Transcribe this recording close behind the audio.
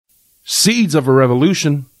Seeds of a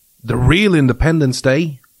Revolution, the real Independence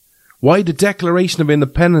Day, why the Declaration of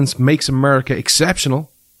Independence makes America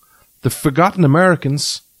exceptional, the Forgotten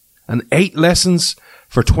Americans, and 8 lessons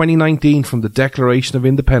for 2019 from the Declaration of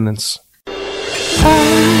Independence.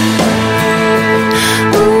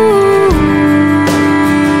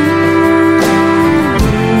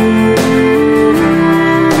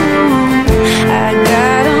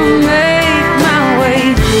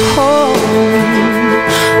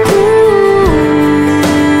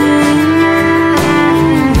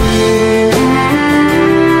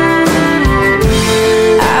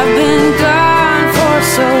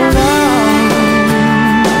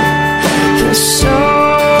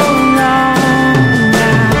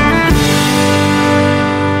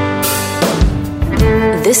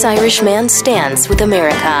 This Irishman stands with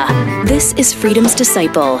America. This is Freedom's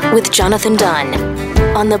Disciple with Jonathan Dunn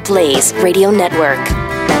on the Blaze Radio Network.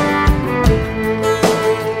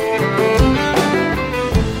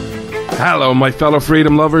 Hello, my fellow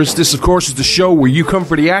freedom lovers. This, of course, is the show where you come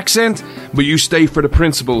for the accent, but you stay for the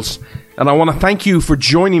principles. And I want to thank you for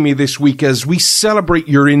joining me this week as we celebrate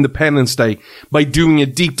your Independence Day by doing a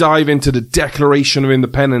deep dive into the Declaration of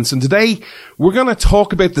Independence. And today, we're going to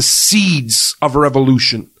talk about the seeds of a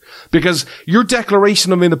revolution. Because your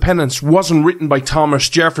Declaration of Independence wasn't written by Thomas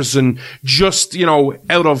Jefferson just,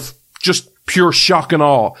 out of just pure shock and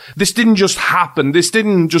awe. This didn't just happen. This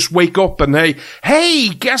didn't just wake up and hey,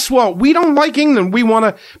 guess what? We don't like England. We want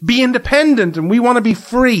to be independent and we want to be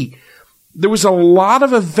free. There was a lot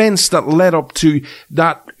of events that led up to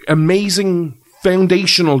that amazing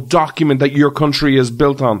foundational document that your country is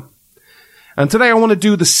built on. And today I want to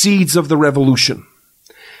do the seeds of the revolution.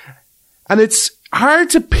 And it's hard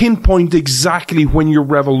to pinpoint exactly when your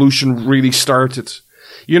revolution really started.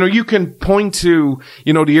 You can point to,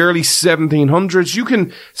 the early 1700s. You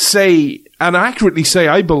can say, and accurately say,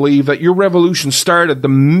 I believe that your revolution started the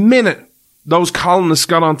minute those colonists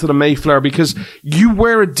got onto the Mayflower, because you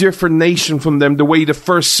were a different nation from them, the way the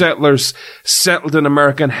first settlers settled in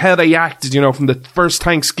America and how they acted, from the first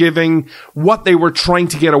Thanksgiving, what they were trying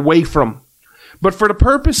to get away from. But for the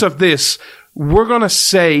purpose of this, we're going to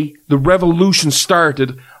say the revolution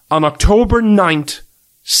started on October 9th,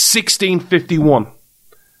 1651.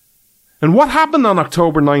 And what happened on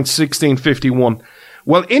October 9th, 1651?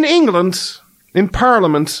 Well, in England, in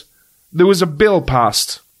Parliament, there was a bill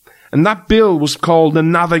passed. And that bill was called the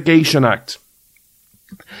Navigation Act.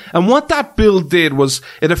 And what that bill did was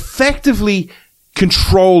it effectively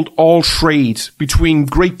controlled all trade between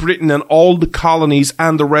Great Britain and all the colonies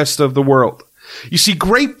and the rest of the world. You see,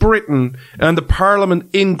 Great Britain and the Parliament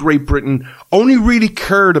in Great Britain only really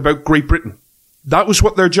cared about Great Britain. That was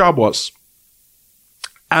what their job was.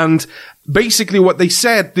 And basically what they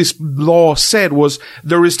said, this law said, was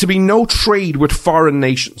there is to be no trade with foreign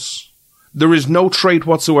nations. There is no trade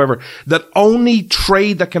whatsoever. That only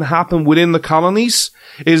trade that can happen within the colonies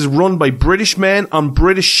is run by British men on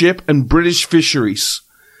British ship and British fisheries.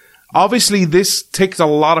 Obviously, this ticked a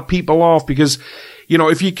lot of people off because,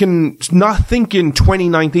 if you can not think in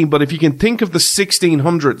 2019, but if you can think of the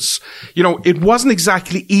 1600s, it wasn't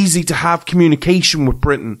exactly easy to have communication with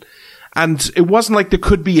Britain. And it wasn't like there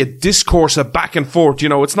could be a discourse, a back and forth.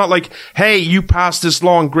 It's not like, hey, you passed this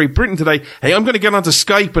law in Great Britain today. Hey, I'm going to get onto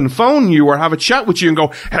Skype and phone you or have a chat with you and go,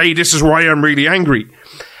 hey, this is why I'm really angry.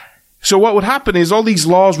 So what would happen is all these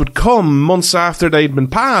laws would come months after they'd been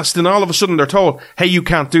passed, and all of a sudden they're told, hey, you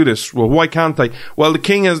can't do this. Well, why can't they? Well, the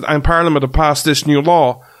King and Parliament have passed this new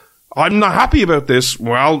law. I'm not happy about this.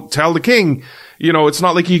 Well, tell the King. It's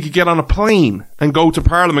not like you could get on a plane and go to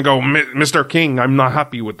Parliament and go, Mr. King, I'm not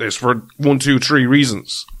happy with this for 1, 2, 3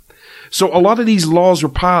 reasons. So a lot of these laws were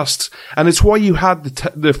passed, and it's why you had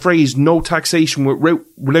the phrase no taxation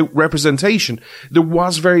without representation. There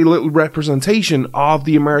was very little representation of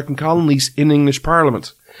the American colonies in English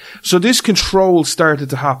Parliament. So this control started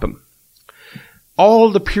to happen.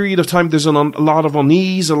 All the period of time, there's a lot of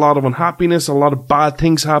unease, a lot of unhappiness, a lot of bad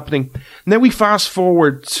things happening. Now we fast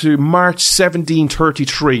forward to March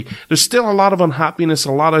 1733. There's still a lot of unhappiness,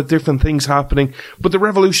 a lot of different things happening, but the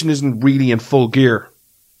revolution isn't really in full gear.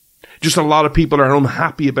 Just a lot of people are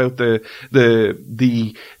unhappy about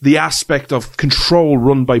the aspect of control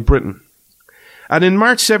run by Britain. And in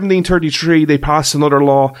March 1733, they passed another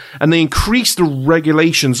law, and they increased the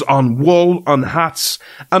regulations on wool, on hats,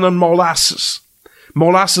 and on molasses.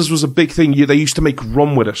 Molasses was a big thing. They used to make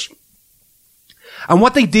rum with it. And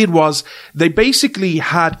what they did was they basically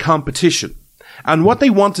had competition. And what they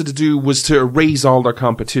wanted to do was to erase all their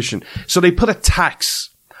competition. So they put a tax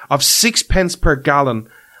of 6 pence per gallon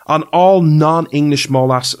on all non-English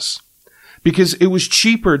molasses because it was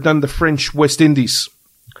cheaper than the French West Indies.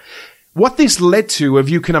 What this led to, if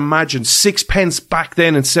you can imagine, 6 pence back then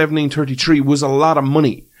in 1733 was a lot of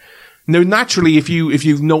money. Now, naturally, if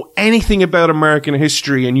you know anything about American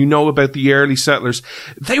history and you know about the early settlers,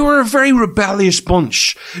 they were a very rebellious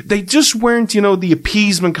bunch. They just weren't, the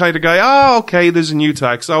appeasement kind of guy. Oh, okay, there's a new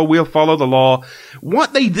tax. Oh, we'll follow the law.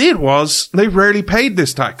 What they did was they rarely paid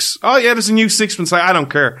this tax. Oh, yeah, there's a new 6 pence. I don't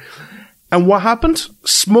care. And what happened?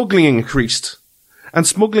 Smuggling increased. And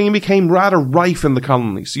smuggling became rather rife in the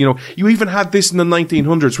colonies. You even had this in the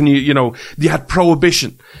 1900s when you had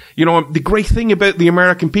prohibition. The great thing about the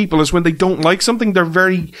American people is when they don't like something, they're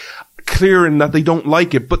very clear in that they don't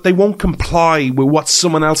like it, but they won't comply with what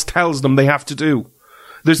someone else tells them they have to do.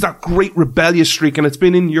 There's that great rebellious streak, and it's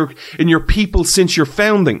been in your people since your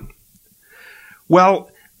founding. Well,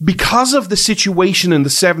 because of the situation in the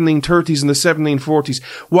 1730s and the 1740s,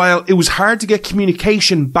 while it was hard to get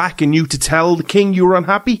communication back and you to tell the king you were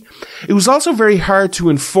unhappy, it was also very hard to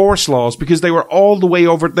enforce laws because they were all the way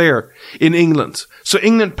over there in England. So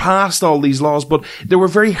England passed all these laws, but they were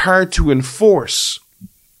very hard to enforce.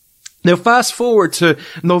 Now fast forward to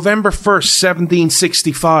November 1st,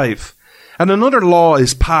 1765, and another law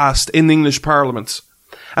is passed in the English Parliament,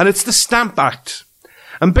 and it's the Stamp Act.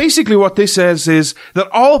 And basically what this says is that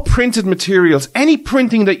all printed materials, any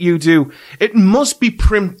printing that you do, it must be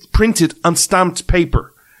printed on stamped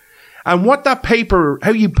paper. And what that paper,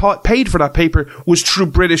 how you paid for that paper was through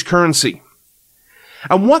British currency.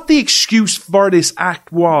 And what the excuse for this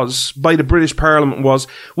act was by the British Parliament was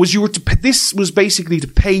this was basically to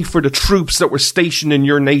pay for the troops that were stationed in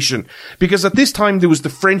your nation. Because at this time there was the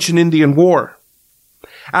French and Indian War.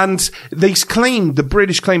 And the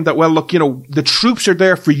British claimed that, well, look, the troops are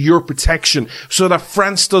there for your protection so that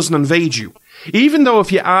France doesn't invade you. Even though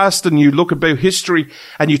if you asked and you look about history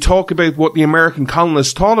and you talk about what the American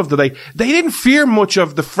colonists thought of the day, they didn't fear much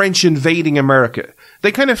of the French invading America.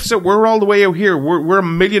 They kind of said, we're all the way out here. We're a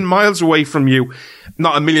million miles away from you.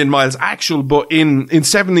 Not a million miles actual, but in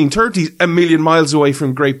 1730s, a million miles away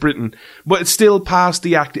from Great Britain. But it still passed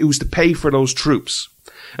the act. It was to pay for those troops.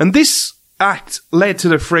 And this act led to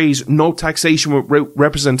the phrase no taxation with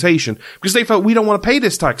representation, because they felt we don't want to pay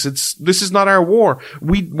this tax. This is not our war.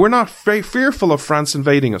 We're not very fearful of France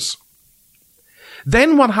invading us.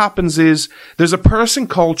 Then what happens is there's a person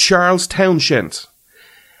called Charles Townshend,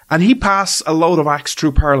 and he passed a load of acts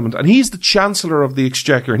through Parliament, and he's the Chancellor of the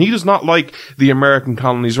Exchequer, and he does not like the American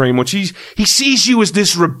colonies very much. He sees you as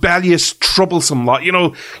this rebellious, troublesome lot. We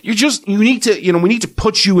need to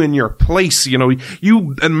put you in your place. You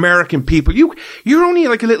American people, you're only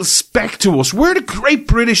like a little speck to us. We're the great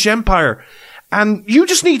British Empire, and you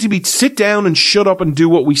just need to sit down and shut up and do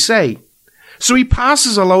what we say. So he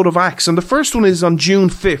passes a load of acts, and the first one is on June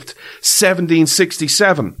 5th,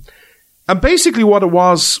 1767. And basically what it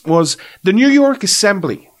was the New York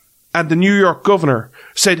Assembly and the New York governor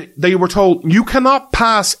said they were told, you cannot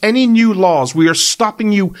pass any new laws. We are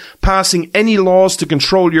stopping you passing any laws to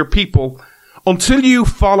control your people until you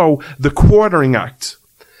follow the Quartering Act.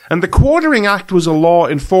 And the Quartering Act was a law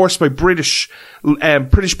enforced by British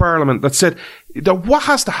Parliament that said that what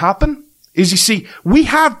has to happen is, you see, we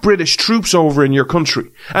have British troops over in your country,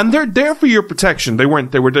 and they're there for your protection. They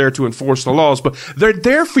were there to enforce the laws, but they're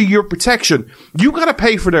there for your protection. You gotta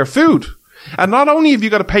pay for their food. And not only have you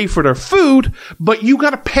gotta pay for their food, but you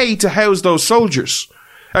gotta pay to house those soldiers.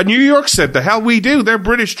 And New York said, the hell we do, they're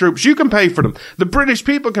British troops, you can pay for them. The British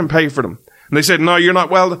people can pay for them. And they said, no, you're not.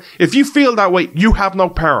 Well, if you feel that way, you have no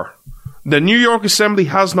power. The New York Assembly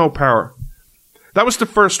has no power. That was the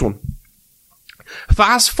first one.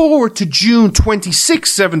 Fast forward to June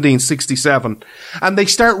 26, 1767, and they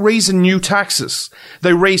start raising new taxes.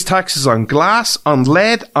 They raise taxes on glass, on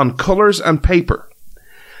lead, on colours and paper.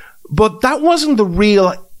 But that wasn't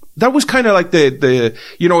that was kind of like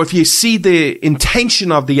if you see the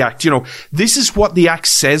intention of the act, this is what the act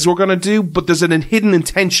says we're going to do, but there's an hidden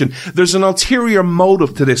intention. There's an ulterior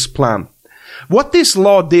motive to this plan. What this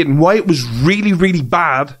law did, and why it was really, really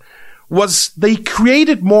bad, was they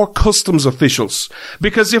created more customs officials.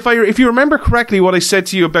 Because if you remember correctly what I said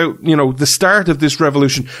to you about, the start of this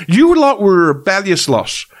revolution, you lot were a rebellious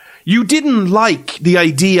lot. You didn't like the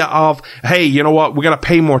idea of, hey, you know what, we're going to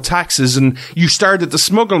pay more taxes, and you started to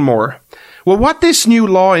smuggle more. Well, what this new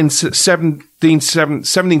law in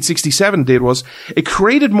 1767 did was it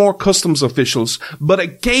created more customs officials, but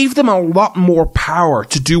it gave them a lot more power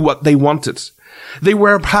to do what they wanted. They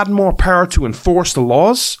had more power to enforce the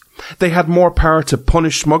laws. They had more power to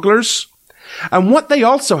punish smugglers. And what they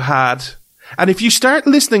also had, and if you start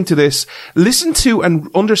listening to this, listen to and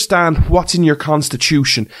understand what's in your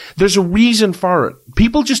constitution. There's a reason for it.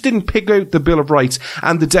 People just didn't pick out the Bill of Rights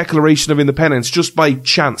and the Declaration of Independence just by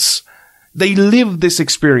chance. They lived this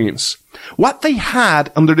experience. What they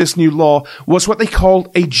had under this new law was what they called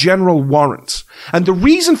a general warrant. And the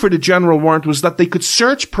reason for the general warrant was that they could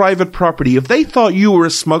search private property. If they thought you were a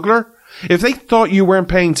smuggler, if they thought you weren't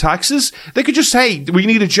paying taxes, they could just say, we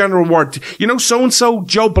need a general warrant. You know, so-and-so,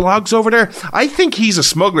 Joe Bloggs over there, I think he's a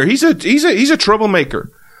smuggler. He's a troublemaker.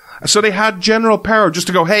 So they had general power just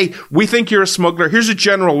to go, hey, we think you're a smuggler. Here's a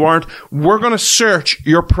general warrant. We're going to search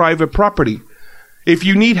your private property. If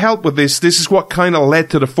you need help with this, this is what kind of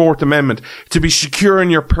led to the Fourth Amendment, to be secure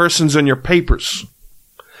in your persons and your papers.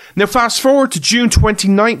 Now fast forward to June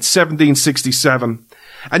 29th, 1767,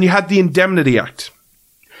 and you had the Indemnity Act.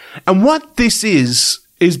 And what this is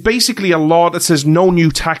basically a law that says no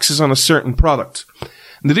new taxes on a certain product.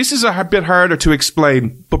 Now this is a bit harder to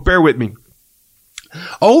explain, but bear with me.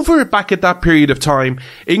 Over back at that period of time,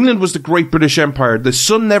 England was the Great British Empire. The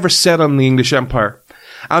sun never set on the English Empire.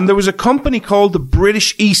 And there was a company called the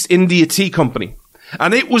British East India Tea Company.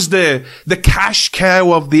 And it was the cash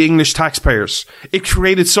cow of the English taxpayers. It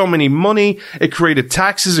created so many money, it created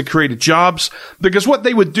taxes, it created jobs. Because what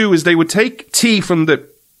they would do is they would take tea from the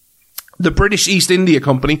British East India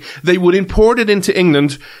Company, they would import it into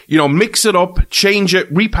England, you know, mix it up, change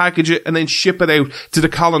it, repackage it, and then ship it out to the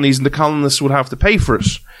colonies, and the colonists would have to pay for it.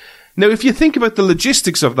 Now, if you think about the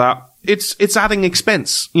logistics of that, it's adding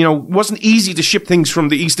expense. You know, it wasn't easy to ship things from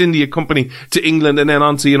the East India Company to England and then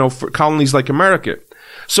onto, you know, for colonies like America.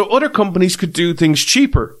 So other companies could do things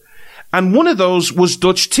cheaper. And one of those was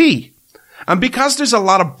Dutch tea. And because there's a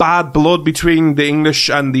lot of bad blood between the English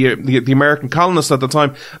and the American colonists at the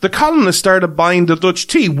time, the colonists started buying the Dutch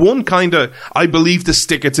tea. One kind of, I believe, to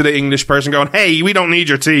stick it to the English person going, hey, we don't need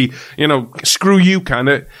your tea. You know, screw you kind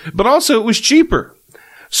of. But also it was cheaper.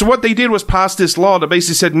 So what they did was pass this law that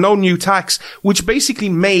basically said no new tax, which basically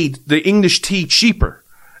made the English tea cheaper.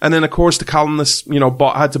 And then, of course, the colonists, you know,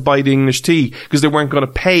 had to buy the English tea because they weren't going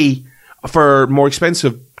to pay for more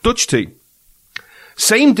expensive Dutch tea.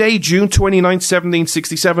 Same day, June 29,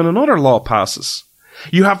 1767, another law passes.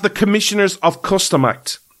 You have the Commissioners of Custom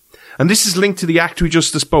Act. And this is linked to the act we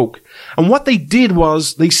just spoke. And what they did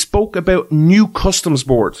was they spoke about new customs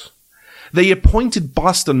boards. They appointed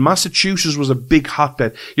Boston. Massachusetts was a big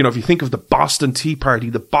hotbed. You know, if you think of the Boston Tea Party,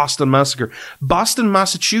 the Boston Massacre, Boston,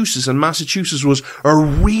 Massachusetts was a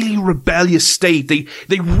really rebellious state.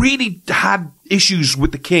 They really had issues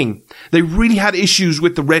with the king. They really had issues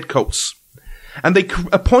with the redcoats. And they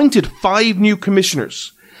appointed 5 new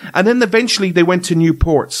commissioners. And then eventually they went to new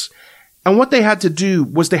ports. And what they had to do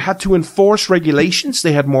was they had to enforce regulations.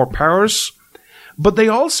 They had more powers. But they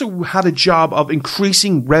also had a job of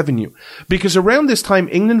increasing revenue. Because around this time,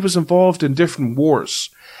 England was involved in different wars.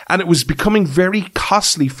 And it was becoming very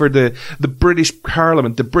costly for the British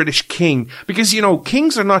Parliament, the British king. Because, you know,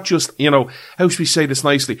 kings are not just, you know, how should we say this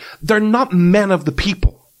nicely? They're not men of the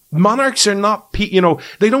people. Monarchs are not, you know,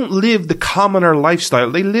 they don't live the commoner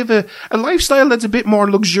lifestyle. They live a lifestyle that's a bit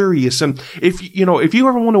more luxurious. And if you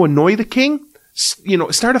ever want to annoy the king, you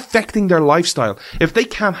know, start affecting their lifestyle. If they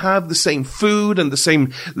can't have the same food and the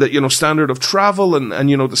same, you know, standard of travel and,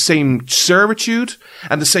 you know, the same servitude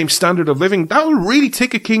and the same standard of living, that will really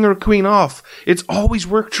tick a king or a queen off. It's always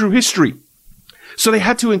worked through history. So they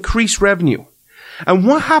had to increase revenue. And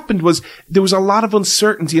what happened was there was a lot of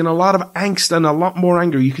uncertainty and a lot of angst and a lot more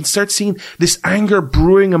anger. You can start seeing this anger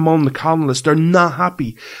brewing among the colonists. They're not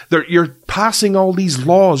happy. You're passing all these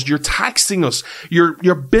laws. You're taxing us. You're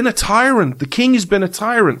been a tyrant. The king has been a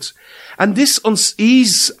tyrant. And this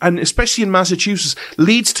unease, and especially in Massachusetts,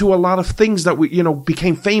 leads to a lot of things that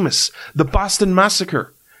became famous. The Boston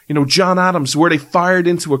Massacre. You know, John Adams, where they fired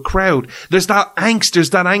into a crowd. There's that angst, there's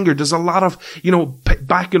that anger, there's a lot of, you know,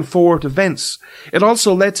 back and forth events. It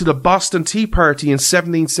also led to the Boston Tea Party in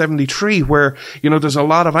 1773, where, you know, there's a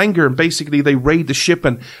lot of anger, and basically they raid the ship,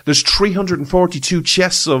 and there's 342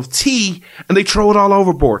 chests of tea, and they throw it all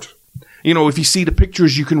overboard. You know, if you see the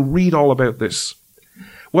pictures, you can read all about this.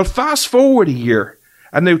 Well, fast forward a year,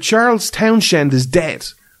 and now Charles Townshend is dead.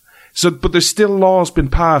 But there's still laws been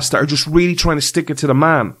passed that are just really trying to stick it to the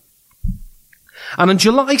man. And on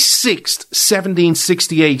July 6th,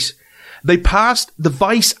 1768, they passed the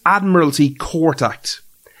Vice Admiralty Court Act.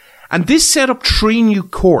 And this set up 3 new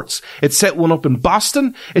courts. It set one up in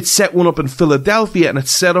Boston, it set one up in Philadelphia, and it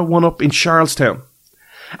set one up in Charlestown.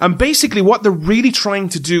 And basically what they're really trying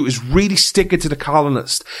to do is really stick it to the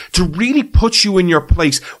colonists, to really put you in your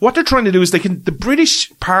place. What they're trying to do is the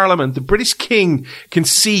British Parliament, the British King can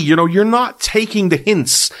see, you know, you're not taking the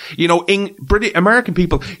hints. You know, American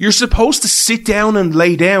people, you're supposed to sit down and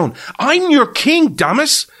lay down. I'm your king, damn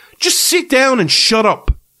it. Just sit down and shut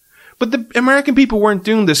up. But the American people weren't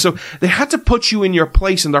doing this, so they had to put you in your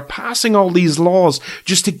place, and they're passing all these laws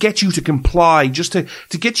just to get you to comply, just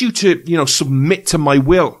to get you to, submit to my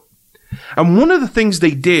will. And one of the things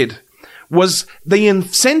they did was they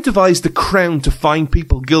incentivized the crown to find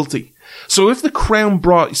people guilty. So if the crown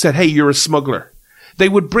said, hey, you're a smuggler, they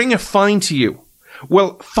would bring a fine to you.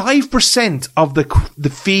 Well, 5% of the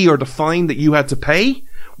fee or the fine that you had to pay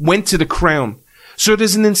went to the crown. So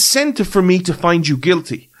there's an incentive for me to find you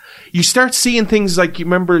guilty. You start seeing things like, you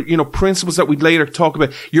remember, principles that we'd later talk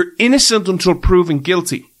about. You're innocent until proven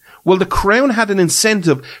guilty. Well, the crown had an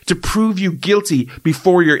incentive to prove you guilty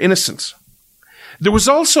before you're innocent. There was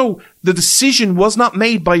also, the decision was not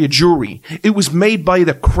made by a jury. It was made by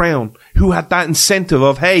the crown, who had that incentive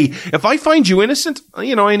of, hey, if I find you innocent, I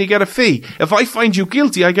only get a fee. If I find you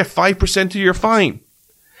guilty, I get 5% of your fine.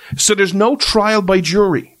 So there's no trial by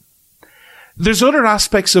jury. There's other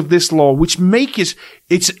aspects of this law which make it's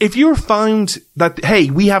if you're found that,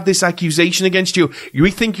 hey, we have this accusation against you,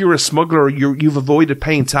 we think you're a smuggler or you've avoided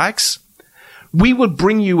paying tax, we would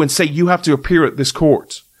bring you and say you have to appear at this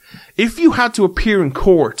court. If you had to appear in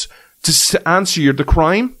court to answer the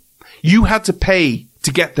crime, you had to pay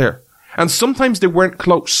to get there. And sometimes they weren't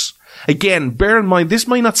close. Again, bear in mind, this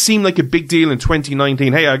might not seem like a big deal in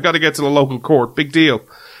 2019. Hey, I got to get to the local court. Big deal.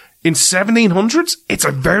 In 1700s, it's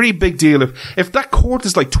a very big deal. If that court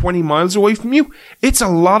is like 20 miles away from you, it's a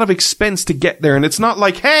lot of expense to get there. And it's not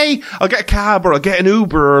like, hey, I'll get a cab or I'll get an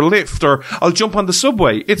Uber or a Lyft or I'll jump on the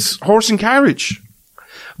subway. It's horse and carriage.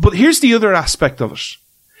 But here's the other aspect of it.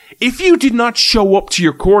 If you did not show up to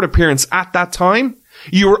your court appearance at that time,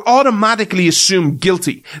 you were automatically assumed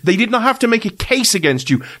guilty. They did not have to make a case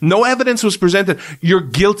against you. No evidence was presented. You're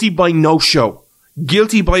guilty by no-show.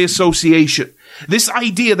 Guilty by association. This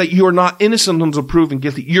idea that you are not innocent until proven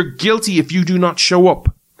guilty. You're guilty if you do not show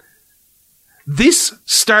up. This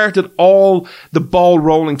started all the ball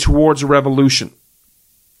rolling towards a revolution.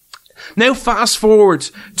 Now fast forward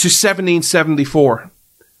to 1774.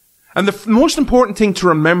 And the most important thing to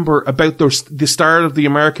remember about the start of the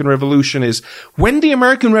American Revolution is when the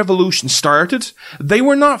American Revolution started, they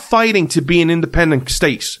were not fighting to be an independent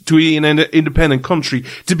state, to be an independent country,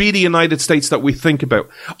 to be the United States that we think about.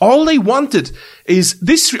 All they wanted is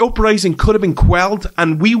this uprising could have been quelled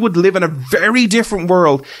and we would live in a very different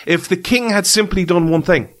world if the king had simply done one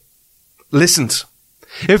thing. Listened.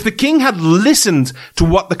 If the king had listened to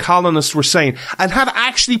what the colonists were saying and had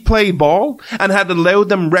actually played ball and had allowed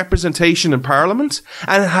them representation in parliament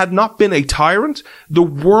and had not been a tyrant, the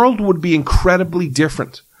world would be incredibly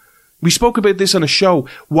different. We spoke about this on a show.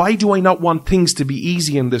 Why do I not want things to be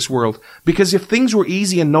easy in this world? Because if things were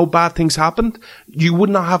easy and no bad things happened, you would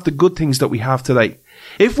not have the good things that we have today.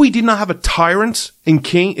 If we did not have a tyrant in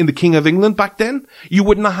the King of England back then, you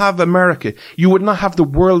would not have America. You would not have the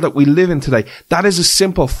world that we live in today. That is a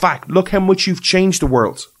simple fact. Look how much you've changed the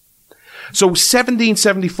world. So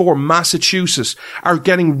 1774, Massachusetts are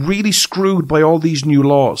getting really screwed by all these new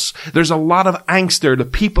laws. There's a lot of angst there. The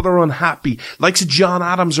people are unhappy. Like John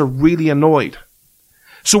Adams are really annoyed.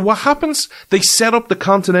 So what happens? They set up the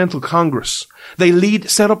Continental Congress. They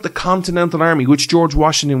set up the Continental Army, which George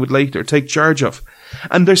Washington would later take charge of.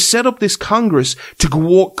 And they set up this Congress to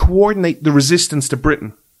coordinate the resistance to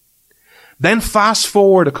Britain. Then fast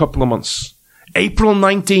forward a couple of months. April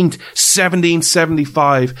 19th,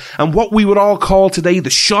 1775, and what we would all call today the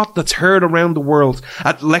shot that's heard around the world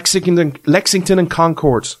at Lexington and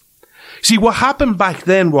Concord. See, what happened back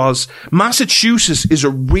then was Massachusetts is a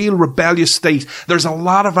real rebellious state. There's a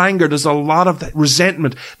lot of anger. There's a lot of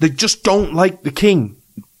resentment. They just don't like the king.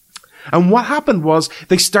 And what happened was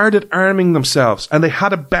they started arming themselves and they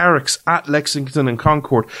had a barracks at Lexington and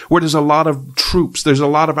Concord where there's a lot of troops. There's a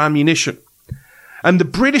lot of ammunition. And the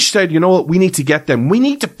British said, you know what, we need to get them. We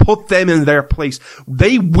need to put them in their place.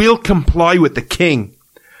 They will comply with the king.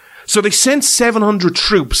 So they sent 700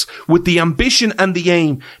 troops with the ambition and the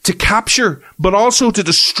aim to capture, but also to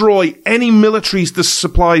destroy any military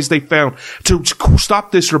supplies they found to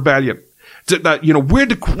stop this rebellion. We're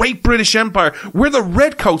the great British Empire. We're the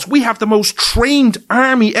Redcoats. We have the most trained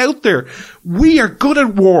army out there. We are good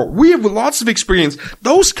at war. We have lots of experience.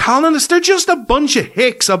 Those colonists, they're just a bunch of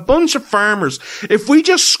hicks, a bunch of farmers. If we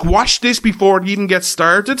just squash this before it even gets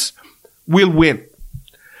started, we'll win.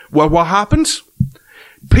 Well, what happens?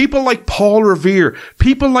 People like Paul Revere,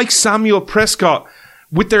 people like Samuel Prescott,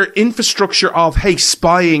 with their infrastructure of,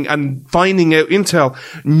 spying and finding out intel,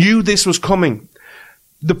 knew this was coming.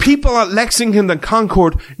 The people at Lexington and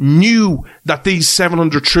Concord knew that these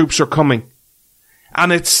 700 troops are coming.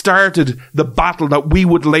 And it started the battle that we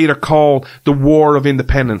would later call the War of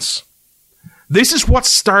Independence. This is what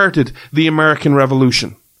started the American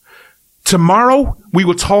Revolution. Tomorrow, we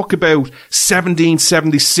will talk about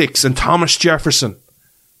 1776 and Thomas Jefferson,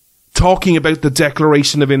 talking about the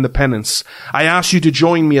Declaration of Independence. I ask you to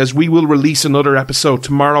join me as we will release another episode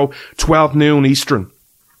tomorrow, 12 noon Eastern.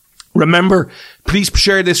 Remember, please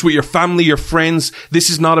share this with your family, your friends. This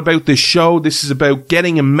is not about this show. This is about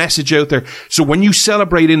getting a message out there. So when you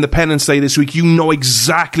celebrate Independence Day this week, you know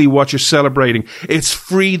exactly what you're celebrating. It's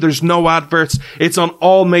free. There's no adverts. It's on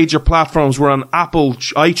all major platforms. We're on Apple,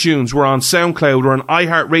 iTunes. We're on SoundCloud. We're on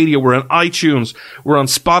iHeartRadio. We're on iTunes. We're on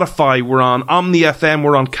Spotify. We're on Omni FM.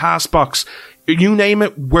 We're on Castbox. You name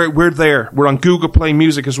it, we're there. We're on Google Play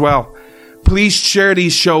Music as well. Please share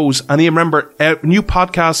these shows, and remember, a new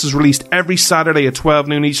podcast is released every Saturday at 12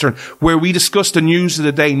 noon Eastern, where we discuss the news of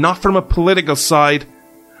the day, not from a political side,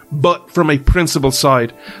 but from a principle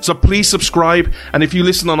side. So please subscribe, and if you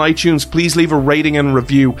listen on iTunes, please leave a rating and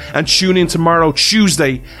review, and tune in tomorrow,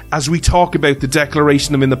 Tuesday, as we talk about the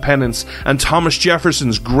Declaration of Independence and Thomas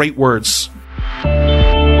Jefferson's great words.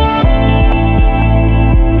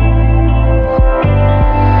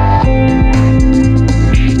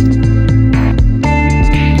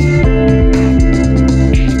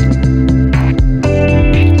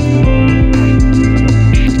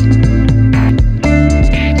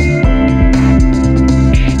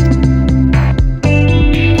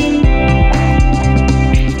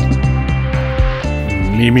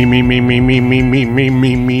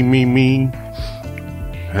 Me.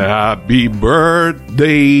 Happy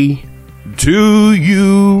birthday to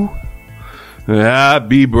you.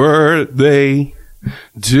 Happy birthday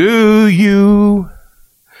to you.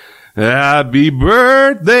 Happy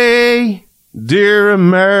birthday, dear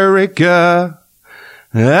America.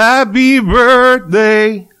 Happy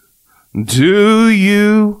birthday to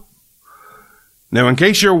you. Now, in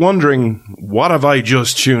case you're wondering, what have I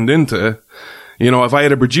just tuned into? You know, if I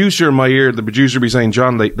had a producer in my ear, the producer would be saying,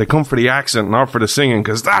 John, they come for the accent, not for the singing,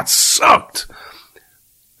 because that sucked.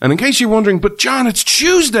 And in case you're wondering, but John, it's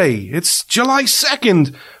Tuesday. It's July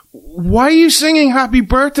 2nd. Why are you singing happy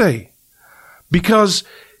birthday? Because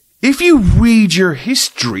if you read your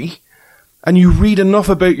history and you read enough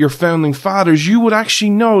about your founding fathers, you would actually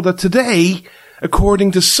know that today,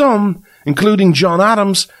 according to some, including John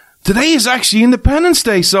Adams, today is actually Independence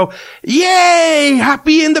Day, so yay!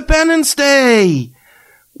 Happy Independence Day!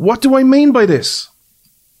 What do I mean by this?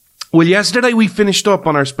 Well, yesterday we finished up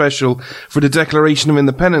on our special for the Declaration of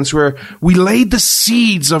Independence, where we laid the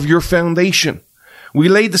seeds of your foundation. We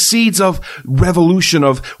laid the seeds of revolution,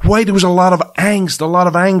 of why there was a lot of angst, a lot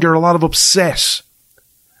of anger, a lot of upset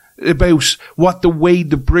about what the way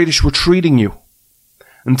the British were treating you.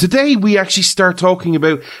 And today we actually start talking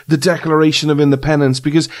about the Declaration of Independence,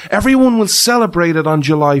 because everyone will celebrate it on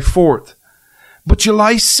July 4th. But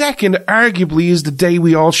July 2nd arguably is the day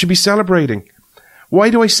we all should be celebrating.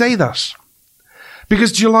 Why do I say that?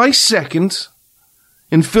 Because July 2nd,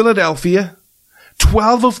 in Philadelphia,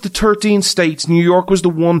 12 of the 13 states, New York was the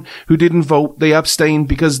one who didn't vote. They abstained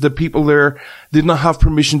because the people there did not have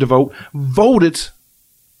permission to vote, voted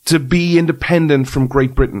to be independent from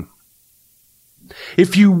Great Britain.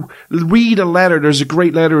 If you read a letter, there's a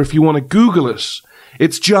great letter if you want to Google it.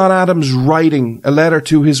 It's John Adams writing a letter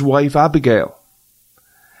to his wife Abigail.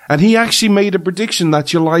 And he actually made a prediction that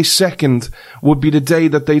July 2nd would be the day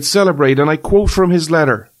that they'd celebrate. And I quote from his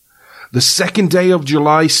letter, "The second day of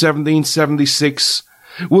July 1776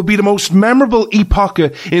 will be the most memorable epoch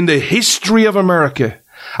in the history of America.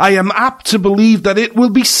 I am apt to believe that it will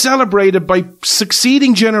be celebrated by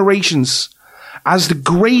succeeding generations as the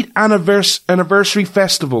great anniversary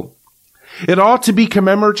festival. It ought to be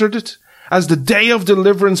commemorated as the day of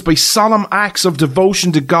deliverance by solemn acts of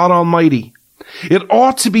devotion to God Almighty. It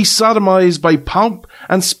ought to be sodomized by pomp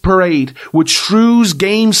and parade, with shrews,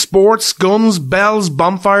 games, sports, guns, bells,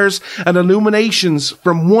 bonfires, and illuminations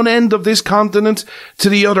from one end of this continent to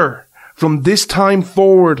the other, from this time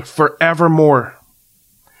forward forevermore."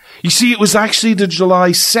 You see, it was actually the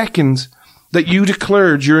July 2nd that you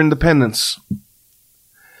declared your independence.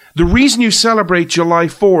 The reason you celebrate July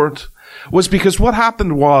 4th was because what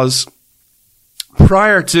happened was,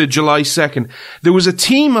 prior to July 2nd, there was a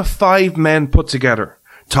team of 5 men put together.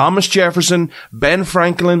 Thomas Jefferson, Ben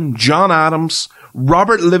Franklin, John Adams,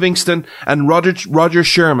 Robert Livingston, and Roger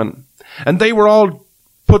Sherman. And they were all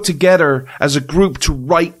put together as a group to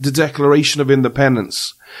write the Declaration of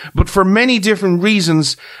Independence. But for many different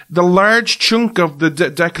reasons, the large chunk of the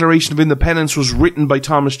Declaration of Independence was written by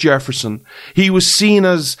Thomas Jefferson. He was seen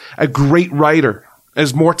as a great writer,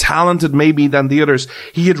 as more talented maybe than the others.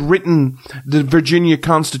 He had written the Virginia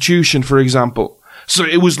Constitution, for example. So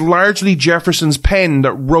it was largely Jefferson's pen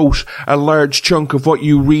that wrote a large chunk of what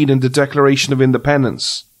you read in the Declaration of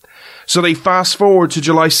Independence. So they fast forward to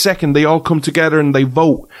July 2nd, they all come together and they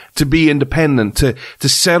vote to be independent, to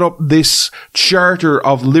set up this Charter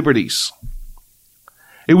of Liberties.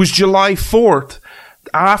 It was July 4th,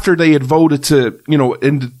 after they had voted to,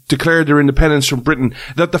 declare their independence from Britain,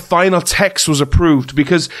 that the final text was approved,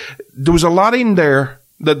 because there was a lot in there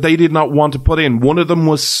that they did not want to put in. One of them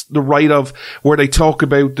was the right of, where they talk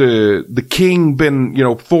about the king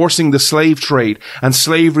been, forcing the slave trade and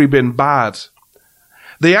slavery been bad.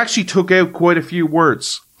 They actually took out quite a few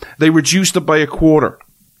words. They reduced it by a quarter.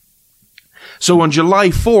 So on July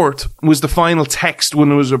 4th was the final text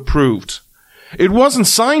when it was approved. It wasn't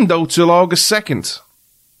signed, though, till August 2nd.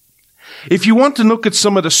 If you want to look at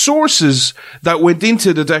some of the sources that went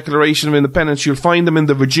into the Declaration of Independence, you'll find them in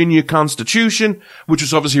the Virginia Constitution, which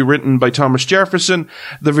was obviously written by Thomas Jefferson,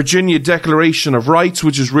 the Virginia Declaration of Rights,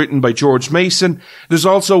 which is written by George Mason. There's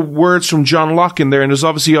also words from John Locke in there, and there's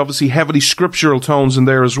obviously heavily scriptural tones in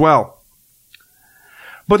there as well.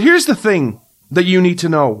 But here's the thing that you need to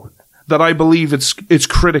know, that I believe it's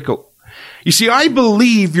critical. You see, I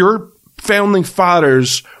believe your founding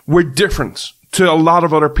fathers were different to a lot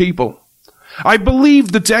of other people. I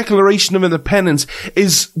believe the Declaration of Independence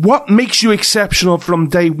is what makes you exceptional from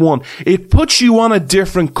day one. It puts you on a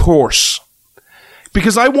different course.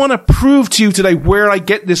 Because I want to prove to you today where I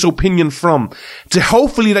get this opinion from, to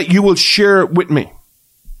hopefully that you will share it with me.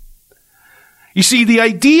 You see, the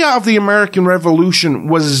idea of the American Revolution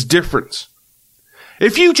was different.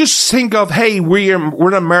 If you just think of, hey, we're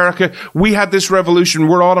in America, we had this revolution,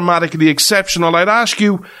 we're automatically exceptional, I'd ask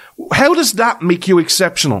you, how does that make you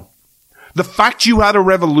exceptional? The fact you had a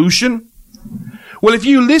revolution? Well, if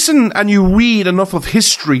you listen and you read enough of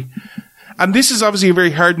history, and this is obviously a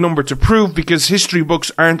very hard number to prove because history books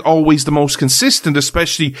aren't always the most consistent,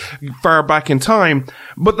 especially far back in time,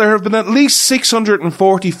 but there have been at least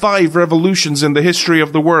 645 revolutions in the history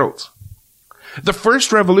of the world. The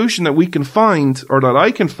first revolution that we can find, or that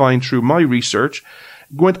I can find through my research,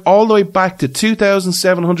 went all the way back to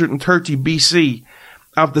 2730 BC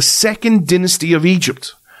of the Second Dynasty of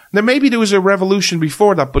Egypt. Now, maybe there was a revolution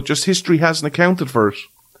before that, but just history hasn't accounted for it.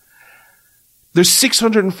 There's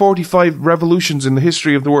 645 revolutions in the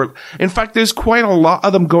history of the world. In fact, there's quite a lot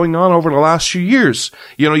of them going on over the last few years.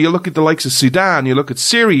 You look at the likes of Sudan, you look at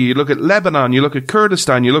Syria, you look at Lebanon, you look at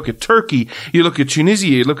Kurdistan, you look at Turkey, you look at Tunisia,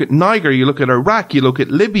 you look at Niger, you look at Iraq, you look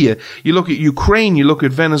at Libya, you look at Ukraine, you look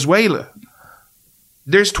at Venezuela.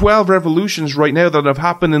 There's 12 revolutions right now that have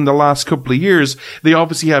happened in the last couple of years. They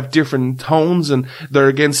obviously have different tones and they're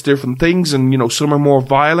against different things, and, some are more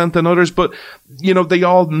violent than others, but, they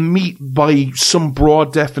all meet by some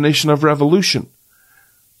broad definition of revolution.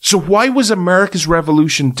 So why was America's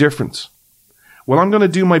revolution different? Well, I'm going to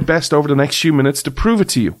do my best over the next few minutes to prove it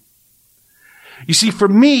to you. You see, for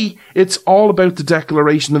me, it's all about the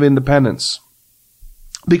Declaration of Independence.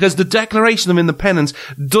 Because the Declaration of Independence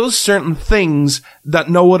does certain things that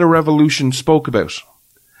no other revolution spoke about.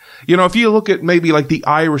 If you look at maybe like the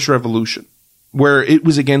Irish Revolution, where it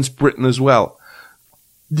was against Britain as well.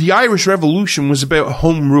 The Irish Revolution was about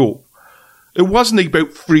home rule. It wasn't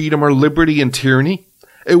about freedom or liberty and tyranny.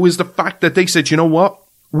 It was the fact that they said, you know what?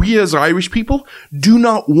 We as Irish people do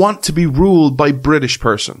not want to be ruled by British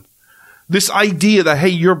person. This idea that, hey,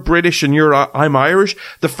 you're British and I'm Irish,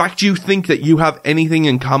 the fact you think that you have anything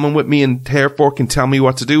in common with me and therefore can tell me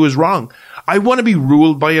what to do is wrong. I want to be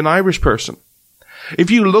ruled by an Irish person. If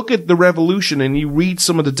you look at the revolution and you read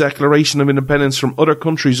some of the Declaration of Independence from other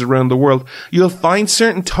countries around the world, you'll find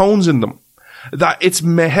certain tones in them that it's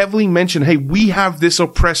heavily mentioned, hey, we have this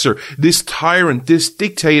oppressor, this tyrant, this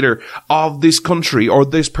dictator of this country or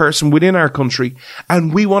this person within our country,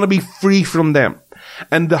 and we want to be free from them.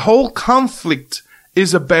 And the whole conflict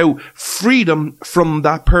is about freedom from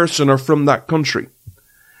that person or from that country.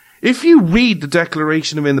 If you read the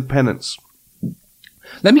Declaration of Independence,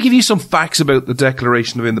 let me give you some facts about the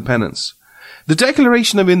Declaration of Independence. The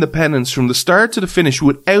Declaration of Independence, from the start to the finish,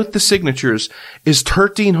 without the signatures, is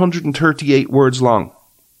 1,338 words long.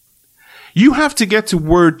 You have to get to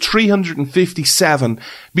word 357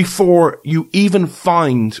 before you even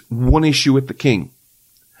find one issue with the king.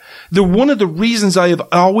 One of the reasons I have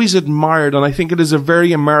always admired, and I think it is a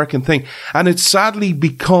very American thing, and it's sadly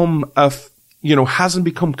become hasn't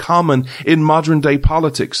become common in modern day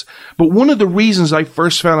politics. But one of the reasons I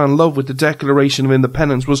first fell in love with the Declaration of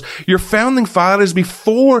Independence was your founding fathers,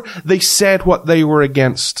 before they said what they were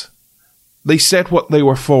against, they said what they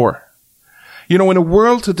were for. You know, in a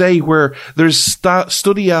world today where there's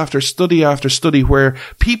study after study after study where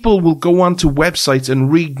people will go onto websites and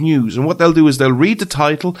read news, and what they'll do is they'll read the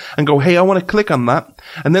title and go, hey, I want to click on that.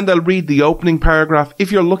 And then they'll read the opening paragraph,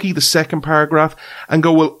 if you're lucky, the second paragraph, and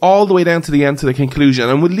go, well, all the way down to the end to the conclusion,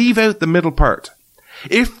 and we'll leave out the middle part.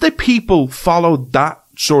 If the people followed that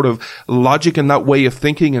sort of logic and that way of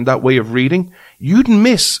thinking and that way of reading, you'd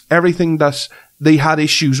miss everything that they had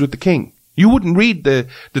issues with the king. You wouldn't read the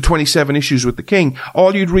 27 issues with the king.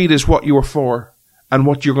 All you'd read is what you were for and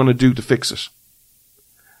what you're going to do to fix it.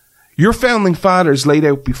 Your founding fathers laid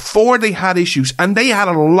out before they had issues, and they had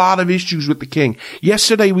a lot of issues with the king.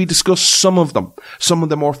 Yesterday we discussed some of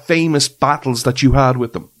the more famous battles that you had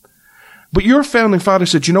with them. But your founding father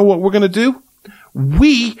said, you know what we're going to do?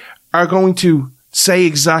 We are going to say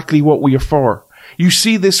exactly what we are for. You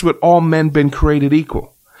see this with all men being created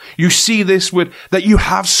equal. You see this with that you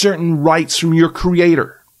have certain rights from your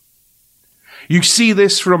creator. You see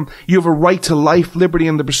this from you have a right to life, liberty,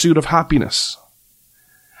 and the pursuit of happiness.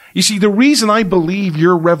 You see, the reason I believe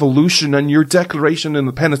your revolution and your Declaration of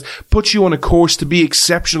Independence puts you on a course to be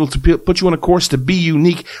exceptional, to put you on a course to be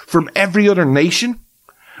unique from every other nation,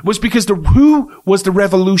 was because who was the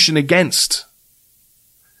revolution against?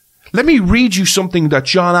 Let me read you something that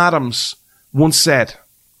John Adams once said.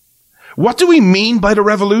 What do we mean by the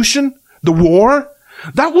revolution? The war?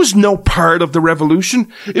 That was no part of the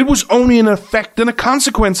revolution. It was only an effect and a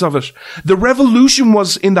consequence of it. The revolution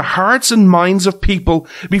was in the hearts and minds of people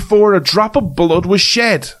before a drop of blood was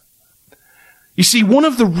shed. You see, one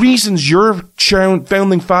of the reasons your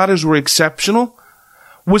founding fathers were exceptional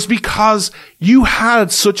was because you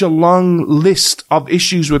had such a long list of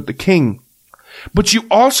issues with the king. But you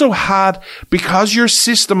also had, because your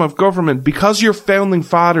system of government, because your founding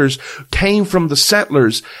fathers came from the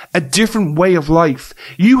settlers, a different way of life.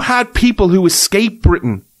 You had people who escaped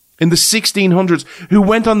Britain in the 1600s, who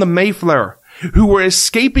went on the Mayflower, who were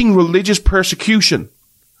escaping religious persecution,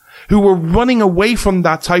 who were running away from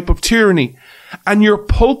that type of tyranny. And your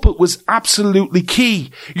pulpit was absolutely key.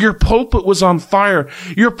 Your pulpit was on fire.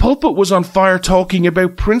 Your pulpit was on fire talking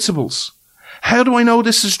about principles. How do I know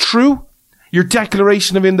this is true? Your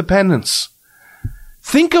Declaration of Independence.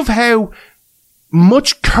 Think of how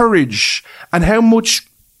much courage and how much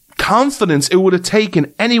confidence it would have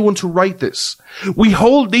taken anyone to write this. We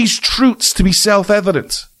hold these truths to be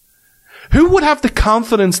self-evident. Who would have the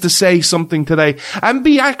confidence to say something today and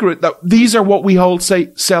be accurate that these are what we hold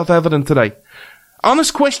self-evident today?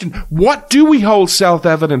 Honest question, what do we hold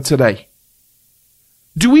self-evident today?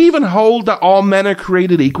 Do we even hold that all men are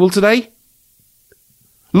created equal today?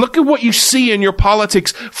 Look at what you see in your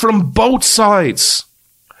politics from both sides.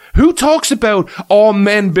 Who talks about all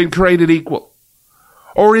men being created equal?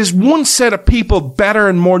 Or is one set of people better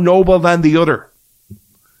and more noble than the other?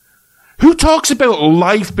 Who talks about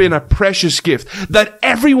life being a precious gift, that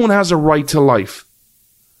everyone has a right to life?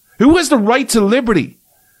 Who has the right to liberty?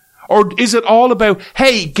 Or is it all about,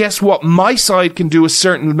 hey, guess what? My side can do a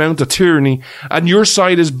certain amount of tyranny and your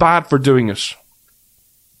side is bad for doing it.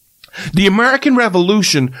 The American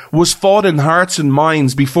Revolution was fought in hearts and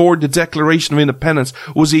minds before the Declaration of Independence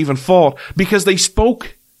was even fought, because they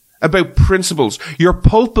spoke about principles. Your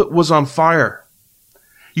pulpit was on fire.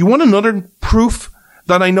 You want another proof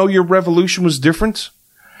that I know your revolution was different?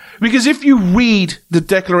 Because if you read the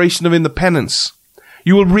Declaration of Independence,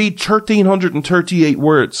 you will read 1,338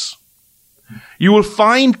 words. You will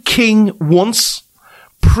find king once,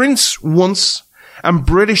 prince once, and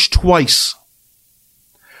British twice.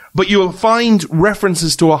 But you will find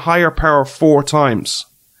references to a higher power 4 times.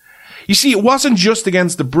 You see, it wasn't just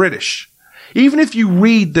against the British. Even if you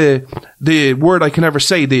read the word I can never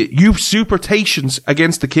say, the usurpations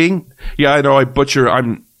against the king. Yeah, I know I butcher.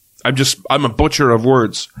 I'm a butcher of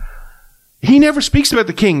words. He never speaks about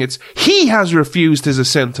the king. It's he has refused his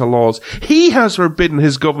assent to laws. He has forbidden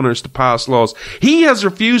his governors to pass laws. He has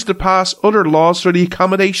refused to pass other laws for the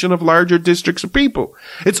accommodation of larger districts of people.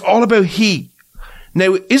 It's all about he.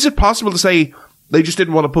 Now, is it possible to say they just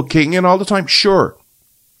didn't want to put king in all the time? Sure.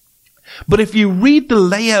 But if you read the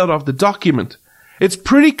layout of the document, it's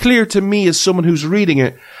pretty clear to me as someone who's reading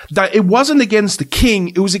it that it wasn't against the king,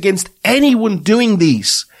 it was against anyone doing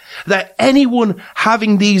these. That anyone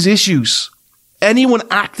having these issues, anyone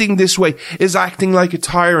acting this way is acting like a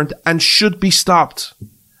tyrant and should be stopped.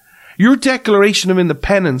 Your Declaration of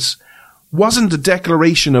Independence wasn't a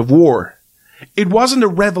declaration of war. It wasn't a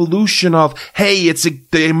revolution of, hey, it's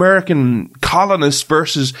the American colonists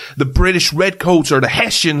versus the British redcoats or the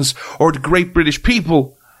Hessians or the great British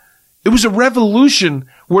people. It was a revolution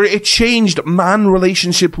where it changed man's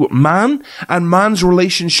relationship with man and man's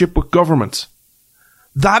relationship with government.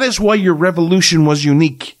 That is why your revolution was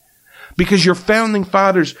unique. Because your founding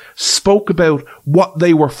fathers spoke about what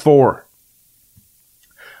they were for.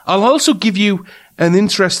 I'll also give you an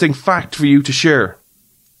interesting fact for you to share.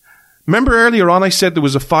 Remember earlier on I said there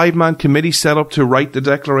was a 5-man committee set up to write the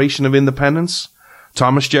Declaration of Independence?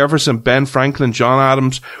 Thomas Jefferson, Ben Franklin, John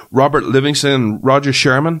Adams, Robert Livingston, and Roger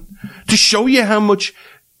Sherman. To show you how much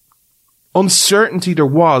uncertainty there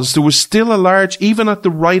was still a large, even at the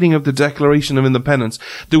writing of the Declaration of Independence,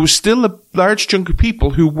 there was still a large chunk of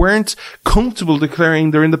people who weren't comfortable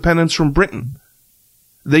declaring their independence from Britain.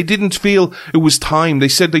 They didn't feel it was time. They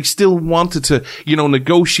said they still wanted to,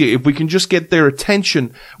 negotiate. If we can just get their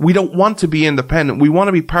attention, we don't want to be independent. We want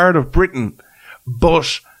to be part of Britain,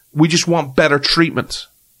 but we just want better treatment.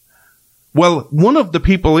 Well, one of the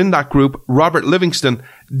people in that group, Robert Livingston,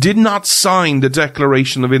 did not sign the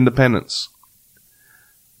Declaration of Independence.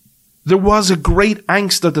 There was a great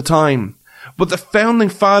angst at the time, but the founding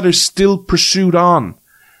fathers still pursued on.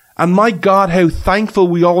 And my God, how thankful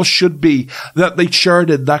we all should be that they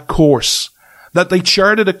charted that course. That they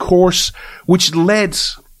charted a course which led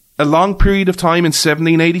a long period of time in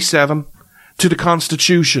 1787 to the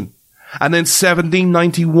Constitution. And then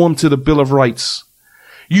 1791 to the Bill of Rights.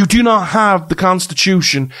 You do not have the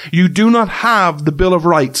Constitution, you do not have the Bill of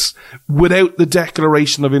Rights without the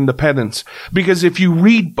Declaration of Independence. Because if you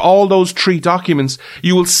read all those 3 documents,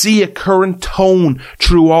 you will see a current tone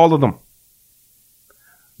through all of them.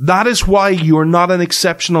 That is why you are not an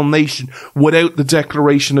exceptional nation without the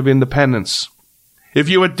Declaration of Independence. If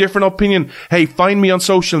you have a different opinion, hey, find me on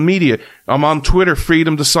social media. I'm on Twitter,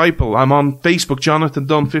 Freedom Disciple. I'm on Facebook, Jonathan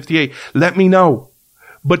Dunn 58. Let me know.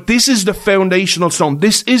 But this is the foundational stone.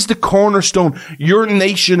 This is the cornerstone your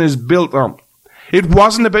nation is built on. It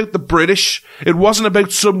wasn't about the British. It wasn't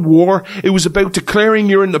about some war. It was about declaring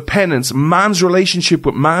your independence, man's relationship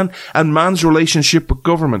with man, and man's relationship with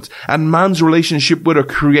government, and man's relationship with a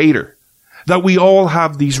creator. That we all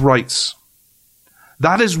have these rights.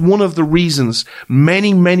 That is one of the reasons,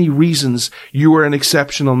 many, many reasons, you are an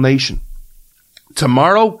exceptional nation.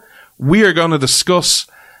 Tomorrow, we are going to discuss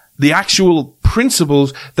the actual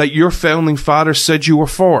principles that your founding fathers said you were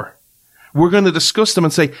for. We're going to discuss them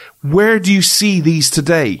and say, where do you see these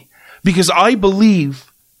today? Because I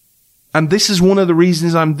believe, and this is one of the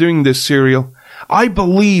reasons I'm doing this serial, I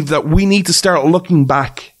believe that we need to start looking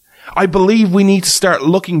back. I believe we need to start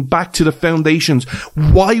looking back to the foundations.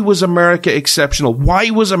 Why was America exceptional?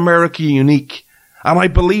 Why was America unique? And I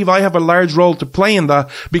believe I have a large role to play in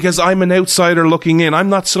that because I'm an outsider looking in. I'm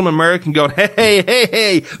not some American going,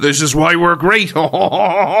 hey, this is why we're great.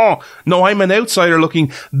 No, I'm an outsider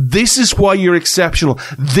looking, this is why you're exceptional.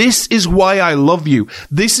 This is why I love you.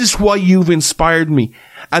 This is why you've inspired me.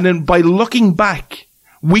 And then by looking back,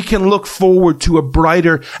 we can look forward to a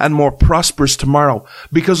brighter and more prosperous tomorrow.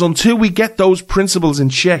 Because until we get those principles in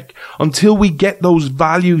check, until we get those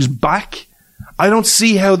values back, I don't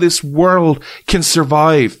see how this world can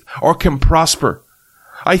survive or can prosper.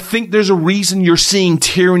 I think there's a reason you're seeing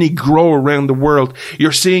tyranny grow around the world.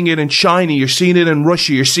 You're seeing it in China. You're seeing it in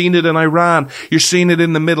Russia. You're seeing it in Iran. You're seeing it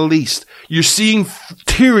in the Middle East. You're seeing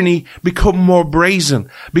tyranny become more brazen,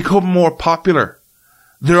 become more popular.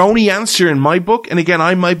 Their only answer in my book, and again,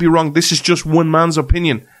 I might be wrong, this is just one man's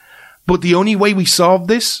opinion, but the only way we solve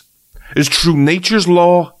this is through nature's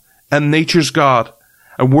law and nature's God.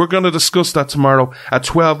 And we're going to discuss that tomorrow at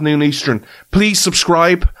 12 noon Eastern. Please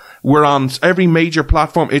subscribe. We're on every major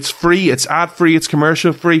platform. It's free. It's ad-free. It's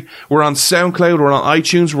commercial-free. We're on SoundCloud. We're on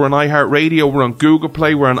iTunes. We're on iHeartRadio. We're on Google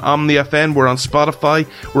Play. We're on OmniFN. We're on Spotify.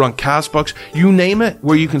 We're on CastBox. You name it,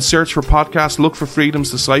 where you can search for podcasts. Look for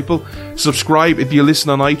Freedom's Disciple. Subscribe. If you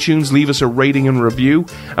listen on iTunes, leave us a rating and review.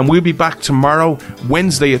 And we'll be back tomorrow,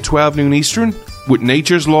 Wednesday at 12 noon Eastern, with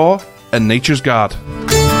Nature's Law and Nature's God.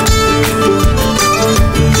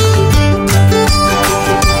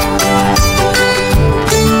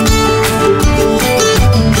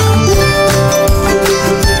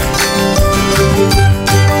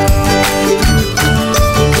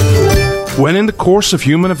 When in the course of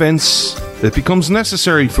human events, it becomes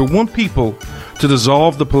necessary for one people to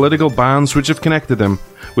dissolve the political bands which have connected them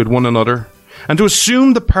with one another, and to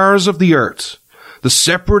assume the powers of the earth, the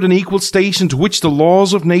separate and equal station to which the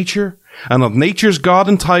laws of nature and of nature's God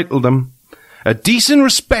entitle them, a decent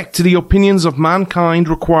respect to the opinions of mankind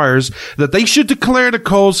requires that they should declare the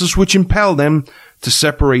causes which impel them to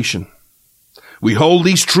separation. We hold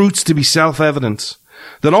these truths to be self-evident,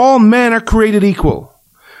 that all men are created equal,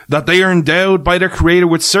 that they are endowed by their Creator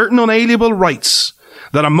with certain unalienable rights,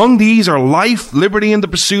 that among these are life, liberty, and the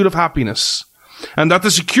pursuit of happiness, and that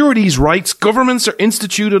the securities rights governments are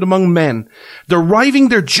instituted among men, deriving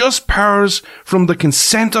their just powers from the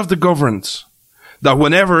consent of the governed, that